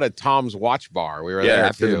 What about at Tom's Watch Bar? We were Yeah, there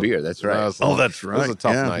after too. the beer, that's right. That was- Oh, that's It was a right.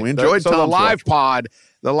 tough Yeah, night. we enjoyed the Tom's live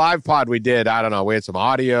Watch. pod we did. I don't know. We had some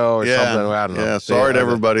audio or something. I don't know. Yeah, sorry to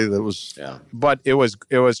everybody that was. Yeah. But it was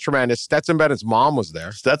tremendous. Stetson Bennett's mom was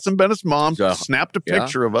there. Stetson Bennett's mom So, snapped a yeah.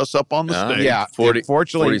 picture of us up on the Yeah. stage. Yeah, 40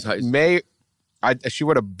 unfortunately, 40's she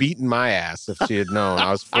would have beaten my ass if she had known. I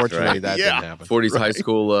was fortunate right. that Yeah. didn't happen. 40's high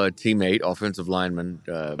school teammate, offensive lineman.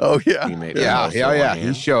 Oh, yeah. Teammate Yeah, also yeah. on He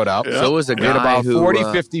hand. showed up. Yeah. So was a We had guy about who 40,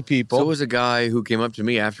 50 people. So was a guy who came up to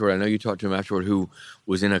me afterward. I know you talked to him afterward. Who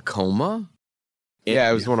was in a coma. Yeah,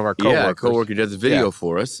 it was one of our coworkers. Yeah, a coworker does a video Yeah.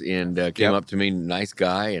 for us and came up to me, nice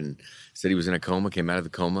guy, and said he was in a coma. Came out of the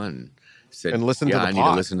coma and said, And listen to the I need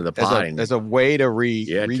pod. to listen to the pod as a way to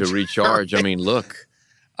to recharge. I mean, look,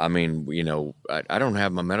 I don't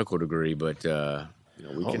have my medical degree, but we I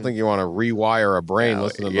don't can. think you want to rewire a brain Yeah,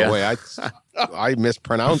 listening to yeah. the way I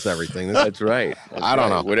mispronounce everything. That's right. I don't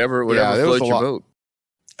know. Whatever Yeah, there was floats a your lot. boat.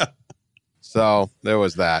 So there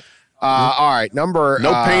was that. All right, No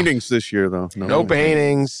paintings this year, though. No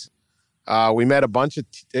paintings. We met a bunch of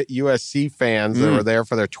USC fans that were there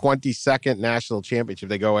for their 22nd national championship.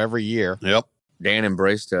 They go every year. Yep. Dan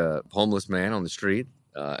embraced a homeless man on the street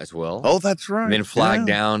as well. Oh, that's right. And then flagged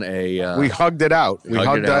Yeah. down a. We hugged it out. We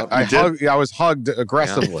hugged hugged it out. I was hugged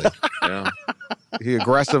aggressively. Yeah. He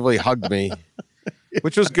aggressively hugged me,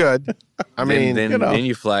 which was good. I mean, then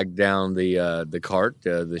you flagged down the cart,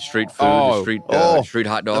 the street food, Oh. the street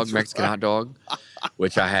hot dog, Mexican hot dog,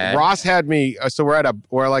 which I had. Ross had me. So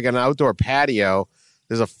we're like an outdoor patio.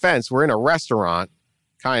 There's a fence. We're in a restaurant,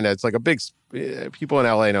 kind of. It's like a big. People in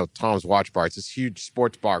LA know Tom's Watch Bar. It's this huge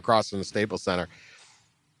sports bar across from the Staples Center.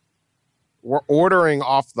 We're ordering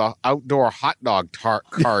off the outdoor hot dog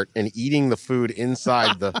cart and eating the food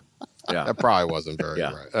inside the. Yeah. That probably wasn't very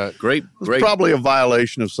Yeah. right. Great. It was probably a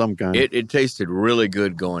violation of some kind. It tasted really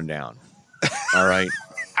good going down. All right.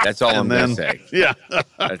 That's all I'm going to say. Yeah.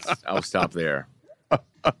 I'll stop there.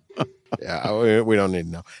 Yeah, we don't need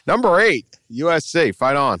to know. Number 8, USC.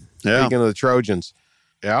 Fight on. Yeah. Speaking of the Trojans.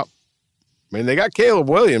 Yeah. I mean, they got Caleb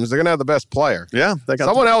Williams. They're going to have the best player. Yeah. They got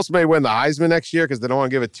Someone else may win the Heisman next year because they don't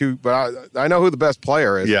want to give it to, but I know who the best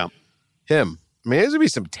player is. Yeah. Him. I mean, there's going to be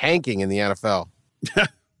some tanking in the NFL.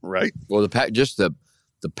 Right. Well, the Pac-12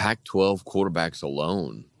 quarterbacks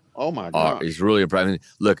alone Oh, my God. is really impressive. I mean,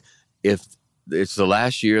 look, if it's the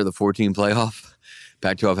last year of the 14 playoff,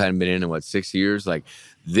 Pac-12 hadn't been in 6 years? Like,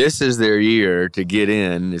 this is their year to get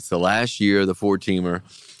in. It's the last year of the 4-teamer,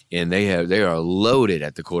 and they are loaded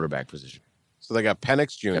at the quarterback position. So they got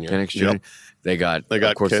Penix Jr. Got Penix Jr. Yep. They got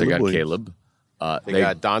Caleb Williams. Caleb. They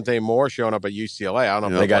got Dante Moore showing up at UCLA. I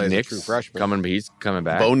don't know if They got play as a Nix true freshman. coming. He's coming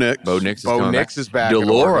back. Bo Nix. Bo Nix is Bo coming Nix back. is back at Oregon,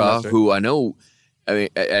 Delora, that's right. who I know, at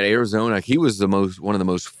Arizona, he was one of the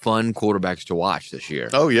most fun quarterbacks to watch this year.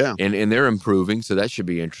 Oh, yeah. And they're improving, so that should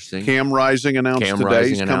be interesting. Cam Rising announced Cam today Rising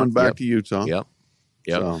he's coming announced, back yep. to Utah. Yep.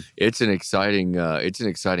 So- It's an exciting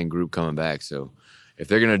group coming back. So if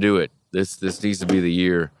they're gonna do it, this needs to be the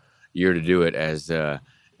year to do it.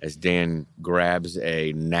 As Dan grabs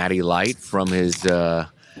a Natty Light from his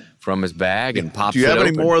bag and pops. Do you it have any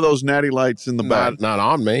open. more of those natty lights in the bag? Not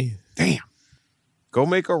on me. Damn. Go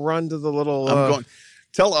make a run to the little. I'm going.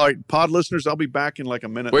 Tell all right, pod listeners, I'll be back in like a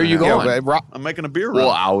minute. Where and you a half. going? but I'm making a beer Well,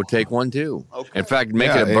 run. I would take one too. Okay. In fact, make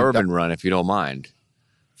Yeah, it a bourbon run if you don't mind.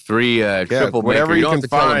 3 triple whatever maker. you don't can have to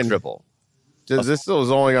tell them find. triple. This is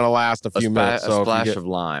only going to last a few minutes. A So if you splash get- of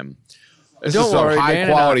lime. This Don't is some worry, Dan high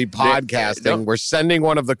and quality I- podcasting. Dan- We're sending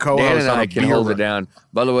one of the Dan co-hosts and on I a can beer hold run. it down.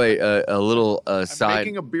 By the way, a little side.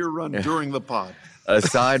 Making a beer run during the pod. A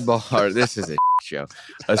sidebar. This is a show.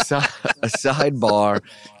 A sidebar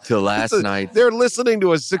to last night. They're listening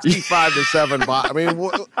to a 65 to 7 I mean,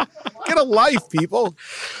 get a life, people.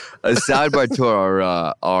 A sidebar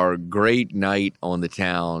to our great night on the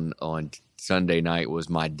town on Sunday night was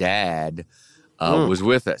my dad was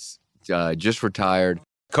with us. Just retired.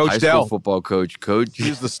 Coach high Dell. school football coach.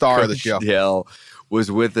 He's the star of the Coach show. Dell was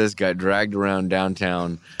with us, got dragged around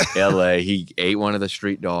downtown LA. He ate one of the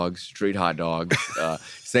street hot dogs.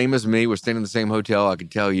 Same as me. We're staying in the same hotel. I can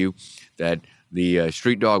tell you that the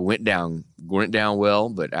street dog went down well,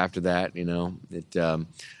 but after that,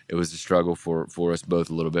 it was a struggle for us both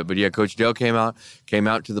a little bit. But yeah, Coach Dell came out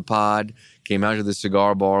to the pod, came out to the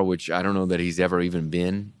cigar bar, which I don't know that he's ever even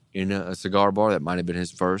been in a cigar bar. That might have been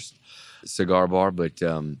his first cigar bar, but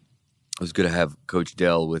was good to have Coach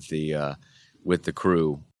Dell with the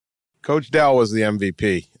crew. Coach Dell was the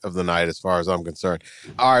MVP of the night, as far as I'm concerned.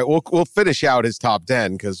 All right, we'll finish out his top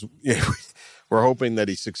 10 because we're hoping that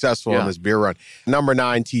he's successful in this beer run. Number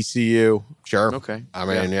 9, TCU. Sure. Okay. I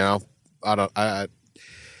mean,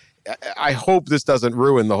 I hope this doesn't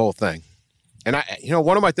ruin the whole thing. And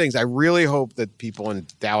one of my things, I really hope that people in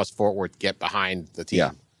Dallas-Fort Worth get behind the team.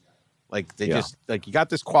 Yeah. Like you got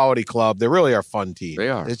this quality club. They really are a fun team. They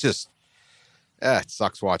are. It's just, it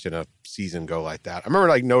sucks watching a season go like that. I remember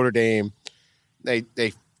like Notre Dame, they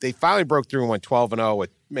finally broke through and went 12-0 with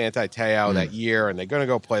Manti Te'o that year, and they're going to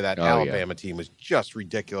go play that Alabama team. Was just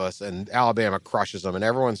ridiculous, and Alabama crushes them, and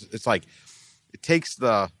it's like,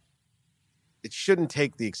 it shouldn't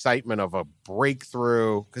take the excitement of a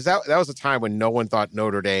breakthrough, because that was a time when no one thought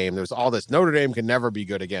Notre Dame. There was all this, Notre Dame can never be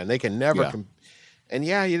good again. They can never and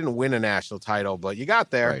you didn't win a national title, but you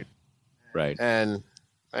got there. Right. And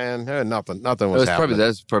nothing was happening.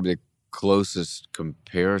 That's probably the closest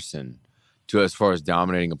comparison to as far as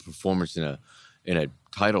dominating a performance in a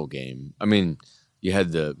title game. I mean, you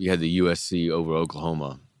had the USC over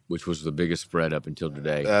Oklahoma, which was the biggest spread up until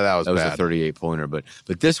today. That was a bad. 38-pointer. But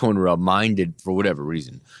this one for whatever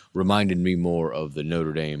reason, reminded me more of the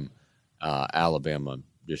Notre Dame, Alabama,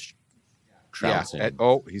 just trouncing.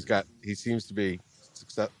 Yeah. He seems to be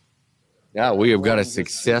success. Yeah, we have got a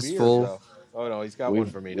successful. Oh no, he's got one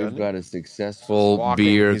for me. We've got a successful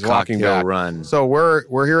beer cocktail run. So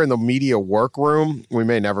we're here in the media workroom. We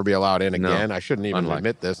may never be allowed in again. No, I shouldn't even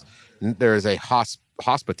admit this. There is a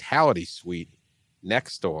hospitality suite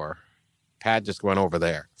next door. Pat just went over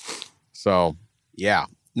there. So yeah,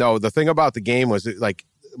 no. The thing about the game was like,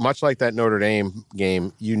 much like that Notre Dame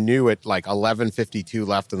game, you knew it like 11:52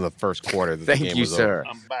 left in the first quarter. Thank you, sir.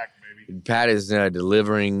 I'm back, baby. Pat is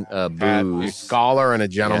delivering booze. A scholar and a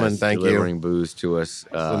gentleman. Yes, thank delivering you. booze to us.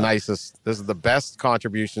 The nicest. This is the best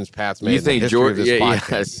contributions Pat's made. You think in the history of this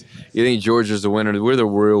podcast. Yes. You think Georgia's the winner? We're the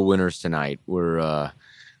real winners tonight. We're all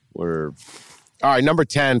right. Number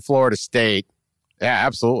 10, Florida State. Yeah,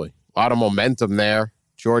 absolutely. A lot of momentum there.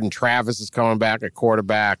 Jordan Travis is coming back at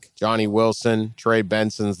quarterback. Johnny Wilson, Trey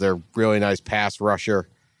Benson's their really nice pass rusher.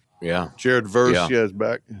 Yeah. Jared Verse, is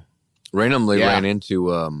back. Randomly ran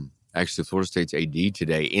into actually Florida State's AD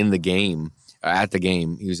today in the game. At the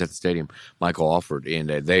game, he was at the stadium. Michael Alford, and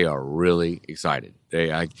they are really excited.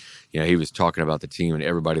 He was talking about the team and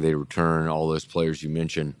everybody they return, all those players you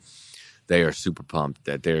mentioned. They are super pumped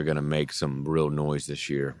that they're going to make some real noise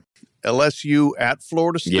this year. LSU at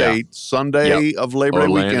Florida State, Sunday of Labor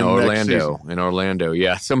Day weekend. In Orlando.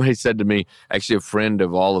 Yeah. Somebody said to me, actually a friend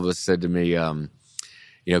of all of us said to me,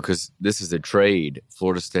 because this is a trade.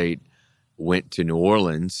 Florida State went to New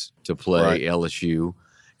Orleans to play LSU,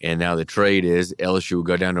 and now the trade is LSU will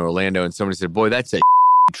go down to Orlando, and somebody said, boy, that's a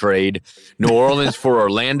trade. New Orleans for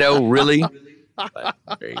Orlando? Really? But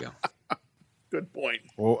there you go. Good point.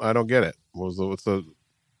 Well, I don't get it. What's the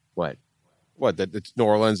What? What, that it's New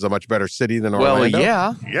Orleans is a much better city than Orlando?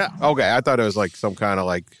 Well, Yeah. Okay, I thought it was like some kind of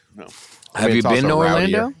like. No. Have you been to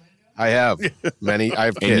Orlando? I have. Many. I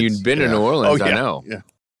have kids. And you've been to New Orleans, I know. Yeah.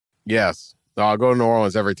 Yes. No, I'll go to New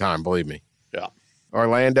Orleans every time, believe me. Yeah.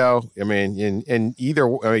 Orlando, I mean, in either,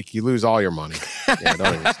 you lose all your money. Yeah,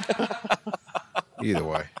 don't even, either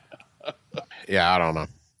way. Yeah, I don't know.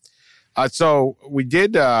 So we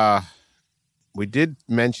did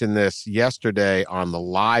mention this yesterday on the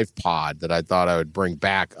live pod that I thought I would bring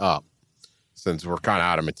back up, since we're kind of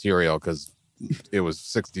out of material because it was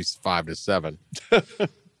 65-7.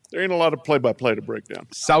 There ain't a lot of play-by-play to break down.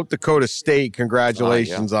 South Dakota State,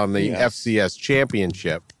 congratulations on the FCS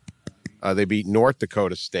championship. They beat North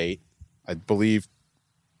Dakota State. I believe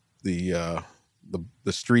the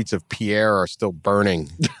streets of Pierre are still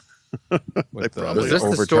burning. Was this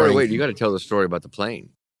the story? Wait, you got to tell the story about the plane.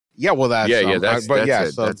 Yeah, well, that's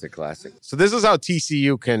that's a classic. So this is how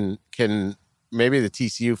TCU can maybe the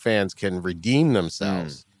TCU fans can redeem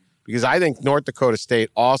themselves, because I think North Dakota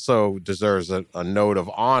State also deserves a note of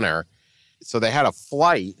honor. So they had a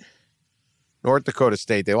flight, North Dakota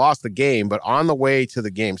State. They lost the game, but on the way to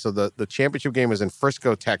the game, so the championship game was in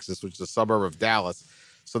Frisco, Texas, which is a suburb of Dallas.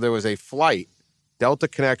 So there was a flight, Delta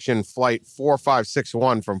Connection flight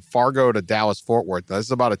 4561 from Fargo to Dallas-Fort Worth. Now, this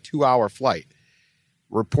is about a 2-hour flight.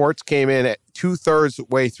 Reports came in at 2/3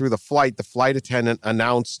 way through the flight. The flight attendant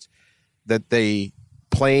announced that the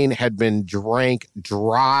plane had been drank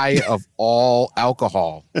dry of all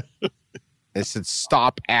alcohol. It said,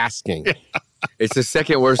 "Stop asking." It's the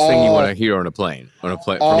second worst thing you want to hear on a plane.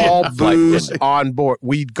 All booze on board.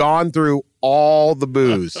 We'd gone through all the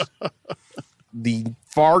booze. The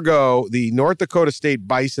Fargo, the North Dakota State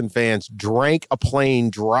Bison fans drank a plane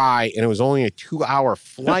dry, and it was only a 2-hour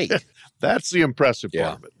flight. That's the impressive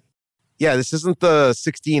part of it. Yeah, this isn't the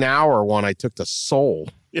 16-hour one I took to Seoul.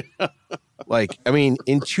 Yeah. Like, I mean,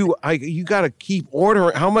 you got to keep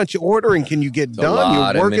ordering. How much ordering can you get done? A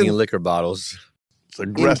lot You're of working mini liquor bottles. It's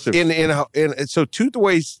aggressive. So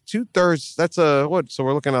two-thirds. That's what? So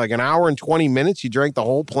we're looking at like an hour and 20 minutes. You drank the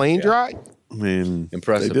whole plane dry. I mean,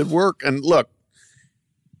 Impressive. They did work. And look,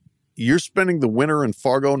 you're spending the winter in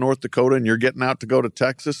Fargo, North Dakota, and you're getting out to go to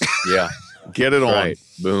Texas. Yeah. Get it on. Right.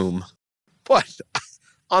 Boom. What?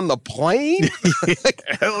 On the plane?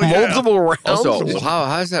 Hell yeah. Multiple rounds. Also,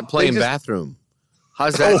 how's that plane bathroom?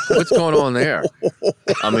 How's that? What's going on there?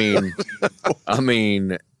 I mean,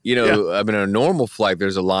 a normal flight,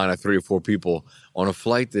 there's a line of 3 or 4 people. On a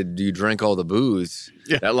flight that you drink all the booze,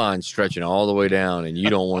 that line's stretching all the way down, and you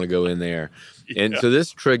don't want to go in there. And so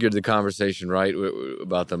this triggered the conversation, right,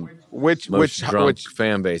 about the which fan bases, college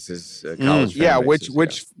fan bases.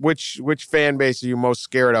 Which fan base are you most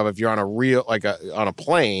scared of if you're on a real on a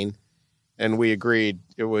plane? And we agreed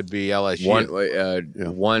it would be LSU.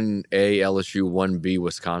 1A LSU, 1B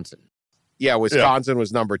Wisconsin. Yeah, Wisconsin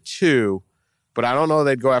was number 2, but I don't know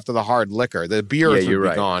they'd go after the hard liquor. The beers would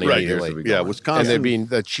be gone immediately. Yeah, Wisconsin. And there'd be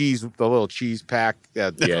the little cheese pack.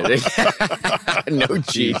 No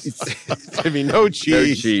cheese. There'd be no cheese.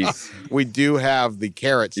 No cheese. We do have the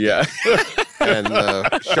carrots. Yeah. And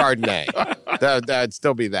the Chardonnay. That'd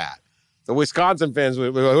still be that. The Wisconsin fans,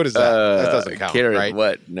 what is that? That doesn't count, carrot, right?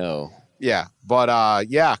 What? No. Yeah, but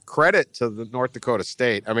credit to the North Dakota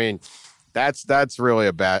State. I mean, that's really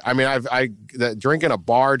a bad. I mean, drinking a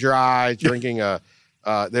bar dry, drinking there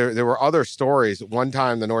were other stories. One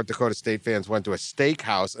time, the North Dakota State fans went to a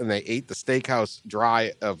steakhouse and they ate the steakhouse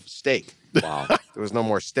dry of steak. Wow, there was no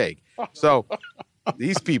more steak. So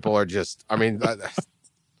these people are just, I mean,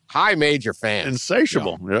 high major fans,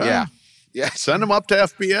 insatiable. Yeah. Send them up to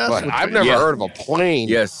FBS. But I've never heard of a plane.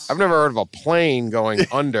 Yes. I've never heard of a plane going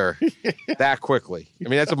under that quickly. I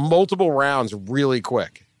mean, that's multiple rounds really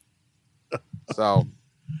quick. So,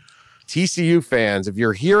 TCU fans, if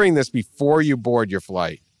you're hearing this before you board your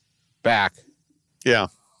flight back. Yeah.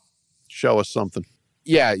 Show us something.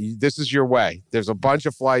 Yeah, this is your way. There's a bunch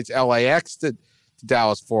of flights, LAX to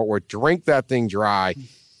Dallas-Fort Worth. Drink that thing dry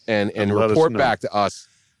and report back to us.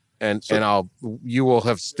 And you will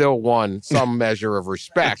have still won some measure of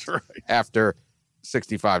respect after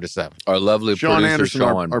 65-7. Our lovely Sean producer, Anderson,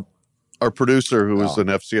 Sean. our producer, who is an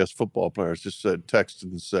FCS football player, just texted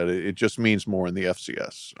and said it just means more in the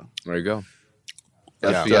FCS. So. There you go.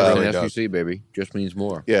 Yeah, FCS and SEC, baby. Just means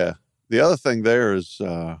more. Yeah. The other thing there is,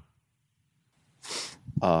 I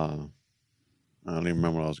don't even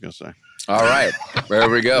remember what I was going to say. All right. There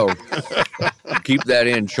we go. Keep that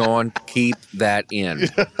in, Sean. Keep that in.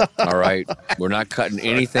 All right. We're not cutting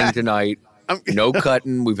anything tonight. No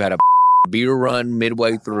cutting. We've had a beer run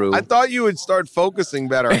midway through. I thought you would start focusing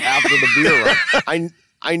better after the beer run.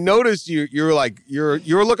 I noticed you're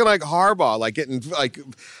looking like Harbaugh, like getting like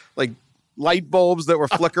light bulbs that were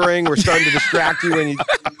flickering were starting to distract you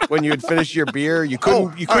when you had finished your beer. You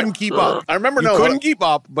couldn't keep up. I remember couldn't keep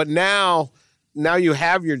up, but now you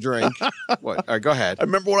have your drink. What? All right, go ahead. I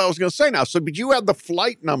remember what I was going to say now. So, but you had the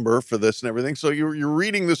flight number for this and everything. So you're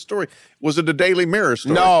reading this story. Was it a Daily Mirror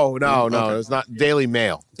story? No. Okay. It was not Daily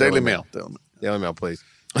Mail. Daily Mail, please.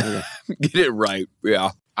 Get it right.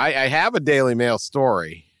 Yeah. I have a Daily Mail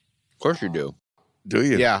story. Of course you do. Do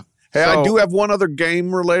you? Yeah. Hey, I do have one other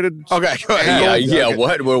game related. Okay, go ahead. Yeah.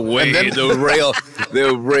 What? We're way the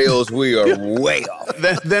rails. We are way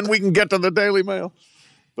off. Then we can get to the Daily Mail.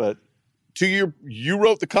 But you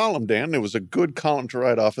wrote the column, Dan. It was a good column to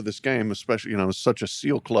write off of this game, especially such a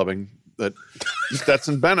seal clubbing that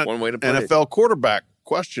Stetson Bennett, one way to put NFL quarterback ?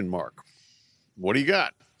 What do you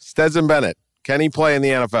got? Stetson Bennett. Can he play in the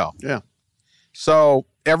NFL? Yeah. So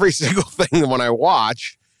every single thing when I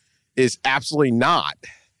watch is absolutely not.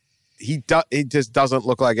 He just doesn't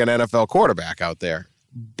look like an NFL quarterback out there.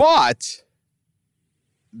 But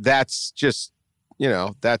that's just,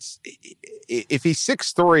 that's if he's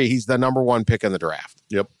 6'3", he's the number 1 pick in the draft.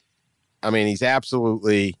 Yep. I mean, he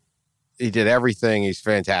did everything. He's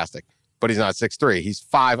fantastic. But he's not 6'3". He's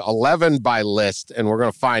 5'11" by list, and we're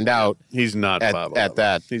going to find out. He's not 5'11". At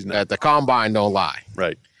that. He's not. At the combine, don't lie.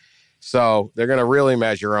 Right. So they're going to really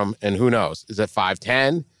measure him, and who knows? Is it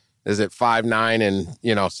 5'10"? Is it 5'9" and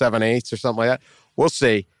 7/8 or something like that? We'll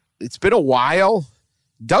see. It's been a while.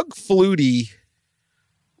 Doug Flutie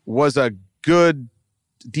was a good,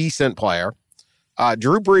 decent player.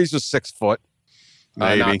 Drew Brees was 6 foot.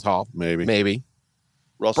 Maybe. Not tall. Maybe.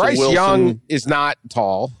 Russell Bryce Wilson. Young is not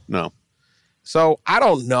tall. No. So I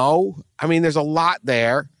don't know. I mean, there's a lot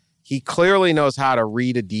there. He clearly knows how to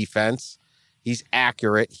read a defense. He's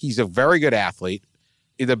accurate. He's a very good athlete.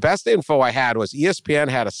 The best info I had was ESPN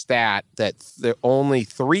had a stat that the only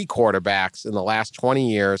 3 quarterbacks in the last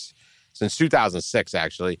 20 years, since 2006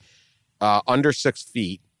 actually, under 6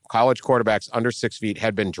 feet, college quarterbacks under 6 feet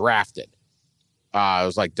had been drafted. It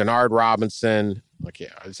was like Denard Robinson. Like, yeah,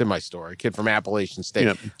 it's in my story. Kid from Appalachian State.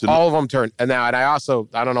 Yeah, all of them turned. And I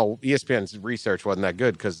don't know, ESPN's research wasn't that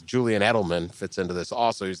good because Julian Edelman fits into this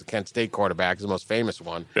also. He's the Kent State quarterback, the most famous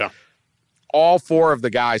one. Yeah. All 4 of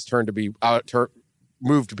the guys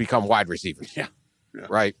moved to become wide receivers. Yeah.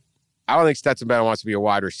 Right? I don't think Stetson Bennett wants to be a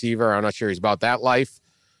wide receiver. I'm not sure he's about that life.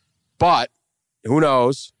 But who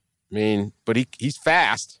knows? I mean, but he's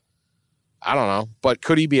fast. I don't know, but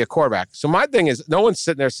could he be a quarterback? So my thing is, no one's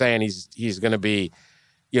sitting there saying he's going to be,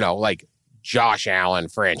 like Josh Allen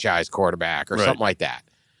franchise quarterback or something like that.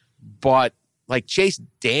 But like Chase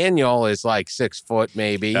Daniel is like 6 foot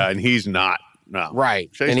maybe, and he's not. No,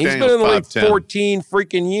 right? Chase and he's Daniel's been in the league 5'10". 14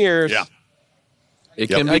 freaking years. Yeah, it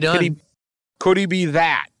can be done. Could he be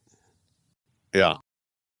that? Yeah.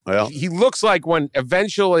 Well, he looks like when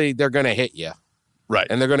eventually they're going to hit you, right?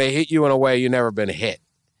 And they're going to hit you in a way you've never been hit.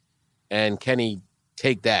 And can he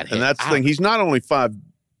take that hit? And that's the thing. He's not only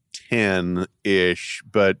 5'10"-ish,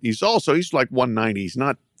 but he's like 190. He's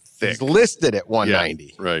not thick. He's listed at 190.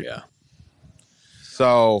 Yeah, right. Yeah.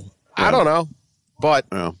 So, I don't know. But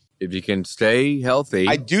if you can stay healthy,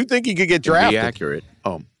 I do think he could get drafted. Be accurate.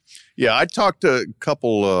 Yeah, I talked to a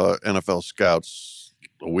couple NFL scouts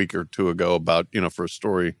a week or two ago about, for a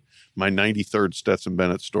story, my 93rd Stetson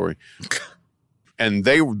Bennett story. And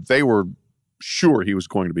they were sure he was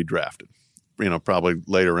going to be drafted, probably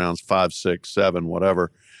later rounds, 5, 6, 7,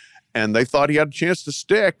 whatever. And they thought he had a chance to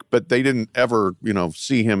stick, but they didn't ever,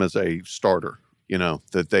 see him as a starter,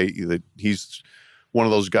 that he's one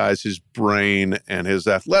of those guys, his brain and his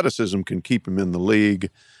athleticism can keep him in the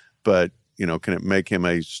league, but, can it make him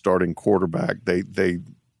a starting quarterback? They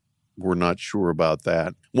were not sure about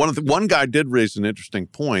that. One guy did raise an interesting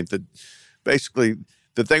point that basically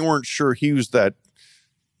that they weren't sure he was that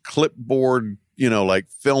clipboard, like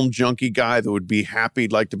film junkie guy that would be happy,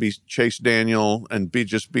 like to be Chase Daniel and be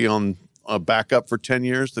on a backup for 10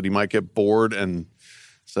 years, that he might get bored and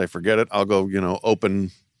say, forget it, I'll go, open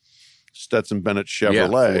Stetson Bennett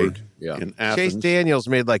Chevrolet in Athens. Chase Daniels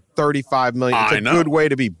made like $35 million. It's a good way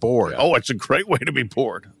to be bored. Oh, it's a great way to be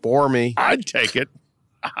bored. Bore me. I'd take it.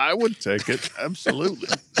 I would take it. Absolutely.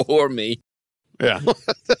 Bore me. Yeah.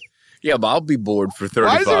 Yeah, but I'll be bored for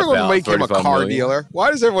 35 Why does everyone make him a car million. dealer? Why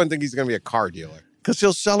does everyone think he's going to be a car dealer? Because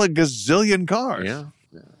he'll sell a gazillion cars. Yeah.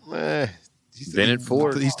 Bennett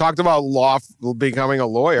Ford. He's talked about becoming a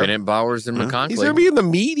lawyer. Bennett Bowers and McConkley. He's going to be in the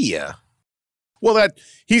media. Well,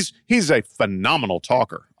 he's a phenomenal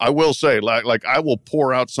talker. I will say, like I will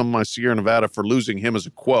pour out some of my Sierra Nevada for losing him as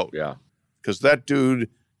a quote. Yeah. Because that dude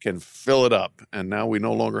can fill it up. And now we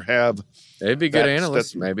no longer have. They'd be good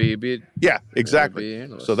analysts. Maybe he'd be. Yeah, exactly.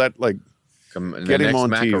 So that get him on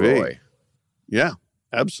TV. Yeah,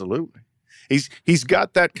 absolutely. He's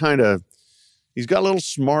got that kind of. He's got a little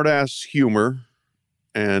smart ass humor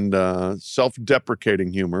and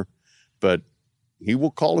self-deprecating humor, but he will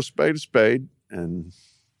call a spade, and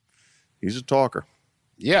he's a talker.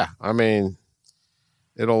 Yeah, I mean,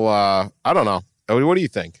 it'll. I don't know. What do you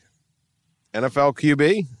think? NFL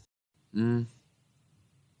QB?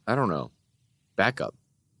 I don't know. Backup.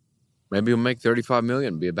 Maybe he'll make $35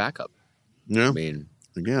 million and be a backup. Yeah. I mean,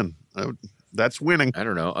 again, that's winning. I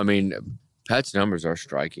don't know. I mean, Pat's numbers are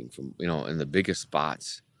striking from, in the biggest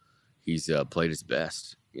spots. He's played his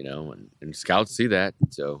best, and scouts see that.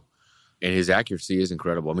 So, and his accuracy is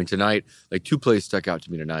incredible. I mean, tonight, like 2 plays stuck out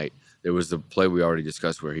to me tonight. There was the play we already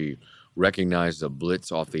discussed where he recognized a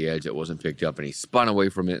blitz off the edge that wasn't picked up, and he spun away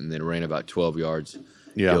from it and then ran about 12 yards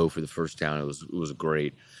go for the first down. It was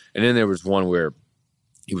great. And then there was one where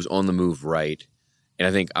he was on the move right,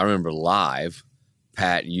 and I remember live,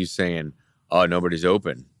 Pat, you saying, "Oh, nobody's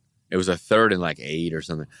open." It was a 3rd and 8 or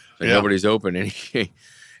something. Nobody's open, and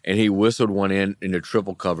he whistled one into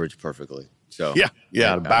triple coverage perfectly. So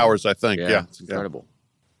Bowers, I think. Yeah, it's incredible.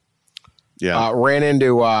 Yeah, ran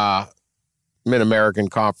into Mid-American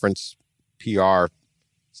Conference PR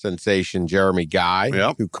sensation Jeremy Guy,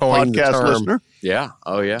 who coined podcast the term. Listener. Yeah.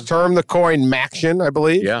 Oh yeah. Term the coin Maction, I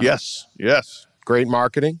believe. Yeah. Yes. Great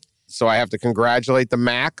marketing. So I have to congratulate the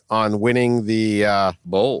Mac on winning the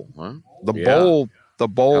bowl. Huh? The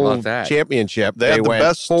bowl championship. They went the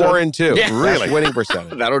best 4-2. Yeah. Really, best winning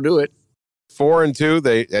percentage. That'll do it. 4-2.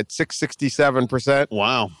 They at 667%.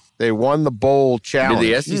 Wow. They won the bowl challenge.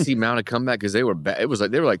 Did the SEC mount a comeback? Because they were it was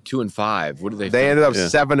like they were like 2-5. What did they? They ended up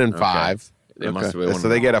 7-5. They must have So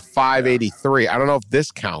they get a 583. I don't know if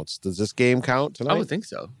this counts. Does this game count tonight? I would think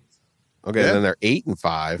so. Okay, then they're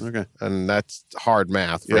 8-5. Okay, and that's hard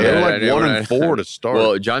math. Yeah, they were like 1-4 to start.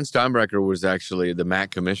 Well, John Steinbrecher was actually the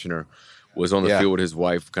MAC commissioner. Was on the field with his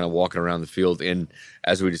wife, kind of walking around the field. And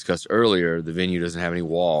as we discussed earlier, the venue doesn't have any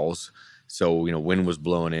walls, so wind was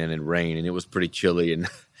blowing in and rain, and it was pretty chilly. And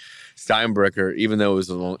Steinbrecher, even though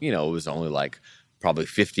it was only like probably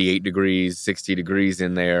 58 degrees, 60 degrees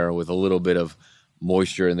in there with a little bit of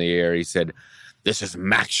moisture in the air, he said, "This is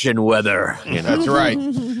Maction weather." That's right.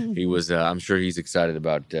 He was. I'm sure he's excited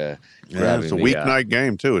about grabbing. It's a weeknight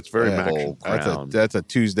game too. It's very Maction. That's a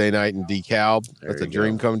Tuesday night in DeKalb. That's a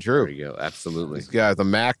dream come true. There you go. Absolutely. These guys, the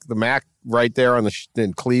Mac right there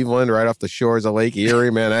in Cleveland, right off the shores of Lake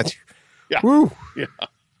Erie, man. That's woo. Yeah.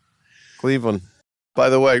 Cleveland. By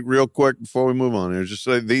the way, real quick before we move on, just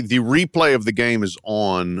the replay of the game is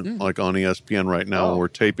on like on ESPN right now. And we're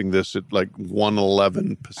taping this at like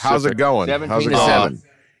 1:11 Pacific. How's it going? 17-7.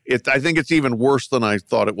 I think it's even worse than I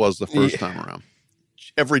thought it was the first time around.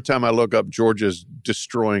 Every time I look up, Georgia's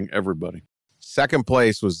destroying everybody. Second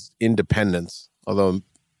place was Independence, although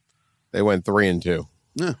they went 3-2.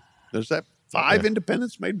 Yeah, there's that 5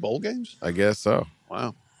 Independents made bowl games. I guess so.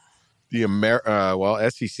 Wow. The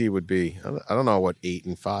SEC would be. I don't know what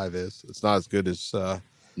 8-5 is. It's not as good as 4-2.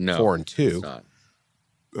 It's not.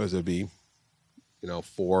 Because it'd be,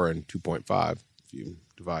 4 and 2.5 if you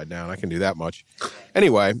divide down. I can do that much.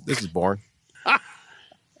 Anyway, this is boring.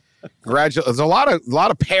 Congratulations! There's a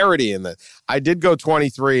lot of parity in this. I did go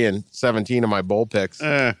 23-17 in my bowl picks.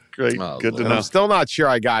 Great, good to know. I'm still not sure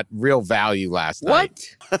I got real value last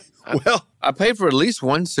night. Well, I paid for at least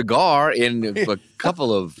one cigar and a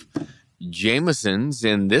couple of Jamesons,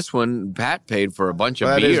 and this one Pat paid for a bunch of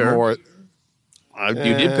That beer. is more. You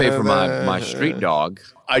did pay for my street dog.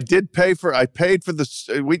 I paid for this.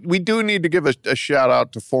 We do need to give a shout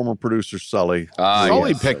out to former producer Sully.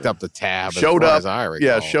 Sully picked up the tab. Showed as far up. As I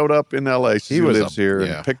recall. Showed up in L.A. He lives here.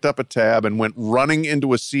 Yeah. And picked up a tab and went running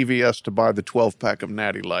into a CVS to buy the 12-pack of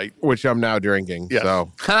Natty Light, which I'm now drinking. Yes.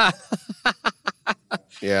 So,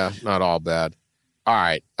 yeah, not all bad. All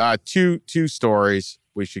right, two stories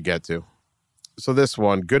we should get to. So this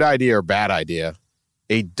one, good idea or bad idea?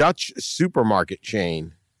 A Dutch supermarket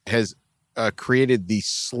chain has created the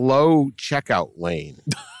slow checkout lane.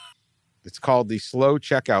 It's called the slow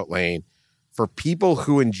checkout lane for people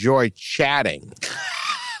who enjoy chatting.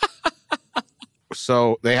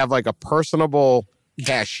 So they have like a personable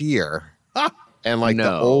cashier and like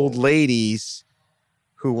the old ladies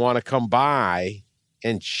who want to come by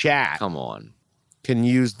and chat. Come on. Can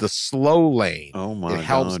use the slow lane. Oh my God. It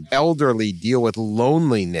helps elderly deal with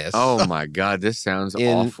loneliness. Oh my God, this sounds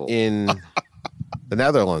awful. In the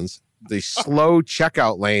Netherlands, the slow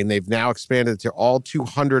checkout lane, they've now expanded to all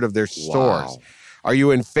 200 of their stores. Wow. Are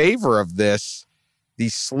you in favor of this? The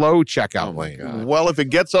slow checkout lane. God. Well, if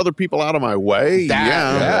it gets other people out of my way,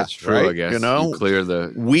 That's true. right? I guess You clear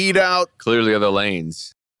the other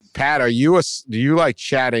lanes. Pat, do you like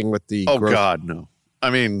chatting with the? Oh God, no.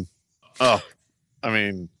 I mean,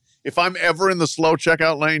 if I'm ever in the slow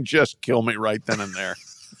checkout lane, just kill me right then and there.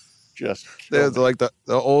 Just there's like the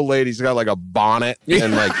old lady's got like a bonnet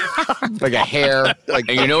and like a hair. And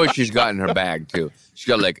you know what she's got in her bag too? She's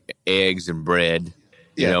got like eggs and bread.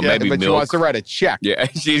 Maybe but milk. she wants to write a check. Yeah,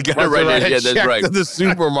 she's got to write a that's check right. to the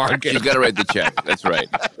supermarket. She's got to write the check. That's right.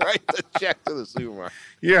 Write the check to the supermarket.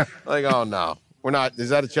 Yeah. Like, oh no. We're not. Is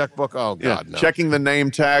that a checkbook? Oh God, no. Checking the name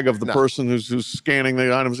tag of the person who's scanning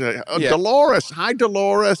the items. Dolores. Hi,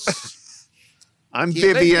 Dolores. I'm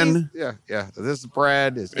Vivian. Yeah. This is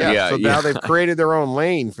Brad. Yeah, now they've created their own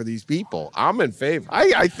lane for these people. I'm in favor.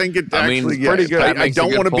 I think it actually pretty good. I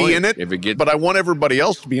don't want to be in If it, but I want everybody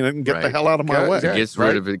else to be in it and get the hell out of my way. It gets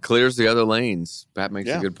rid of it, clears the other lanes. Pat makes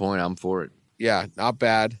a good point. I'm for it. Yeah, not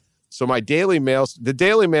bad. So the Daily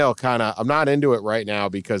Mail I'm not into it right now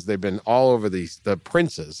because they've been all over the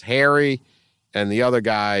princes, Harry and the other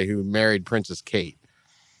guy who married Princess Kate,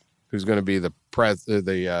 who's going to be the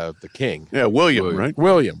king. Yeah, William, right?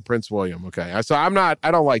 Prince William. Okay. So I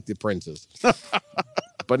don't like the princes.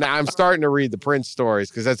 But now I'm starting to read the Prince stories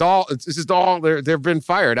because they've been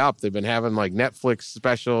fired up. They've been having like Netflix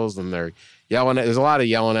specials and they're yelling there's a lot of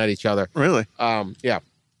yelling at each other. Really? Yeah.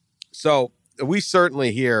 So we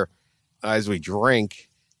certainly here, as we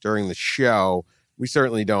drink during the show, we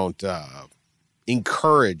certainly don't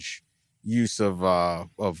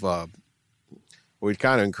We'd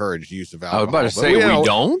kind of encourage use of I alcohol. was about to say, but, we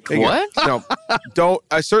don't? What? No, don't.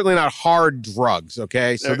 Certainly not hard drugs,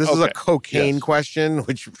 okay? So this is a cocaine question,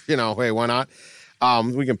 which, hey, why not?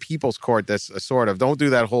 We can people's court this, sort of. Don't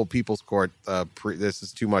do that whole people's court. This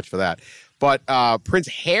is too much for that. But Prince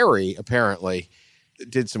Harry apparently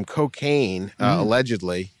did some cocaine,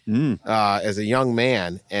 allegedly, as a young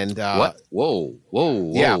man. And what?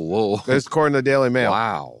 Whoa. This is according to the Daily Mail.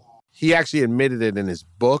 Wow. He actually admitted it in his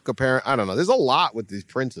book, apparently. I don't know. There's a lot with these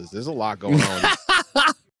princes. There's a lot going on.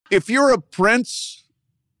 If you're a prince,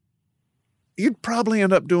 you'd probably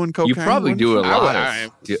end up doing cocaine. You probably do a lot.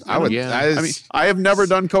 I would. Yeah. I have never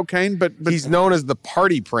done cocaine, but he's known as the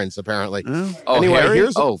party prince, apparently. Oh, anyway,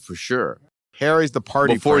 Harry? For sure. Harry's the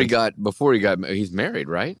party prince. Before he got, he's married,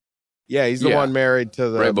 right? Yeah, he's the one married to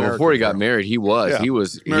the. Right, but before he got girl. married, he was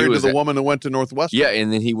married to the woman who went to Northwestern. Yeah,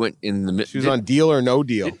 and then he went in the. She was on Deal or No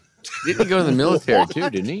Deal. Didn't he go in the military too?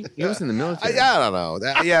 Didn't he? He was in the military. I don't know.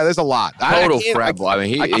 There's a lot. Total frat boy. I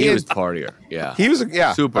mean, he was partier. Yeah, he was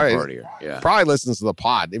super partier. Yeah, probably listens to the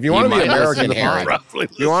pod. If you want to be American Harry,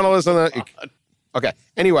 you want to listen to. Okay.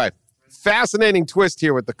 Anyway, fascinating twist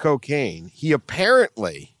here with the cocaine. He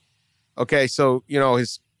apparently, so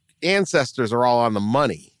his ancestors are all on the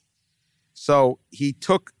money, so he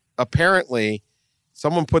took apparently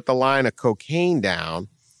someone put the line of cocaine down.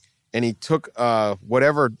 And he took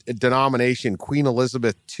whatever denomination Queen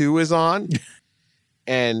Elizabeth II is on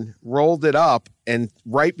and rolled it up. And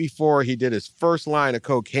right before he did his first line of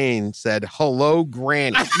cocaine, said, "Hello,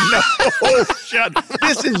 Granny." No, shut.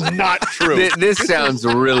 This is not true. This sounds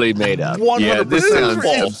really made up. 100% yeah, this sounds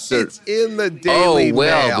false. It's in the Daily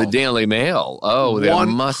Mail. The Daily Mail. Oh, that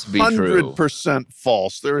must be true. 100%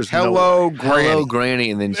 false. There is Hello, Granny. Hello,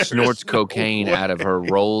 Granny, and then snorts cocaine out of her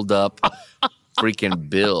rolled up freaking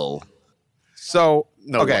bill. So,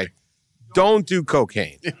 don't do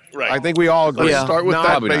cocaine. Right. I think we all agree. Let's start with that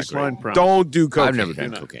Probably not baseline premise. Don't do cocaine. I've never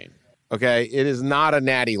done cocaine. Okay? It is not a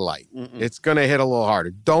natty light. It's going to hit a little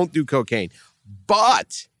harder. Don't do cocaine.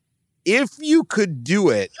 But if you could do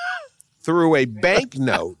it through a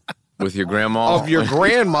banknote with your grandma of your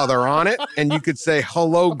grandmother on it, and you could say,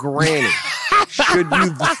 "Hello, Granny,"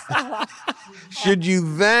 should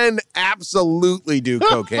you then absolutely do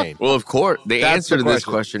cocaine? Well, of course. The answer to this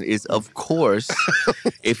question. question is, of course,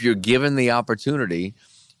 if you're given the opportunity,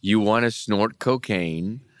 you want to snort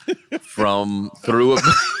cocaine through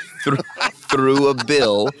a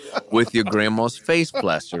bill with your grandma's face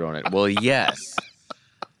plastered on it. Well, yes.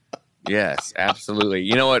 Yes, absolutely.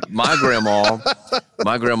 You know what? My grandma,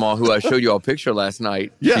 who I showed you a picture last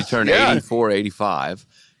night, she turned 84, 85.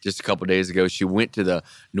 Just a couple of days ago, she went to the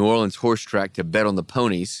New Orleans horse track to bet on the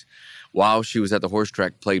ponies. While she was at the horse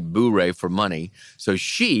track, played Boo-Ray for money. So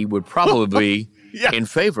she would probably be in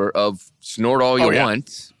favor of snort all you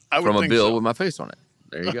want from a bill with my face on it.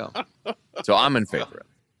 There you go. So I'm in favor of it.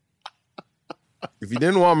 If you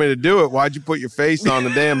didn't want me to do it, why'd you put your face on the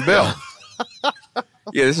damn bill?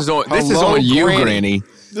 Yeah, this is on you, Granny.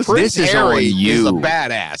 This is on you. Is a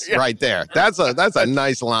badass right there. That's a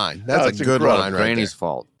nice line. That's a good line right Granny's there.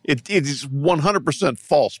 fault. It is 100%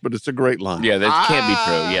 false, but it's a great line. Yeah, that can't be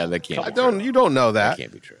true. Yeah, that can't be true. You don't know that. That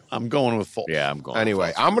can't be true. I'm going with false. Yeah, I'm going Anyway,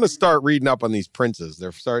 with false. I'm going to start reading up on these princes.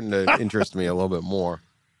 They're starting to interest me a little bit more.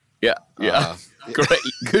 Yeah. Great.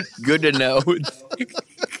 Good to know.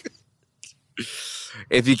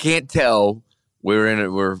 If you can't tell, we're in it.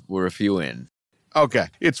 We're a few in. Okay.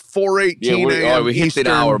 It's 4:18 a.m. we hit Eastern.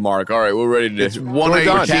 the hour mark. All right, we're ready to. It's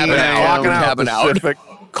 1:18 tapping out. a.m. Tapping out. Pacific.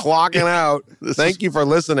 Clocking out. Thank you for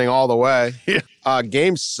listening all the way. Yeah.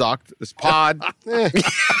 Game sucked. This pod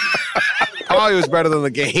probably was better than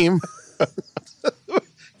the game.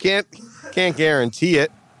 Can't guarantee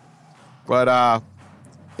it. But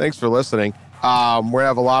thanks for listening. We're gonna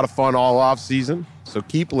have a lot of fun all off season. So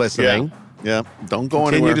keep listening. Yeah. Don't go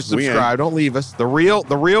Continue anywhere. to subscribe. Don't leave us. The real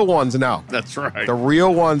ones know. That's right. The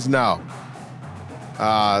real ones know.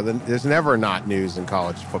 There's never not news in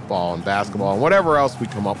college football and basketball and whatever else we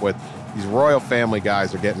come up with. These Royal Family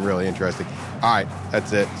guys are getting really interesting. All right,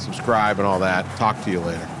 that's it. Subscribe and all that. Talk to you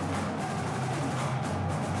later.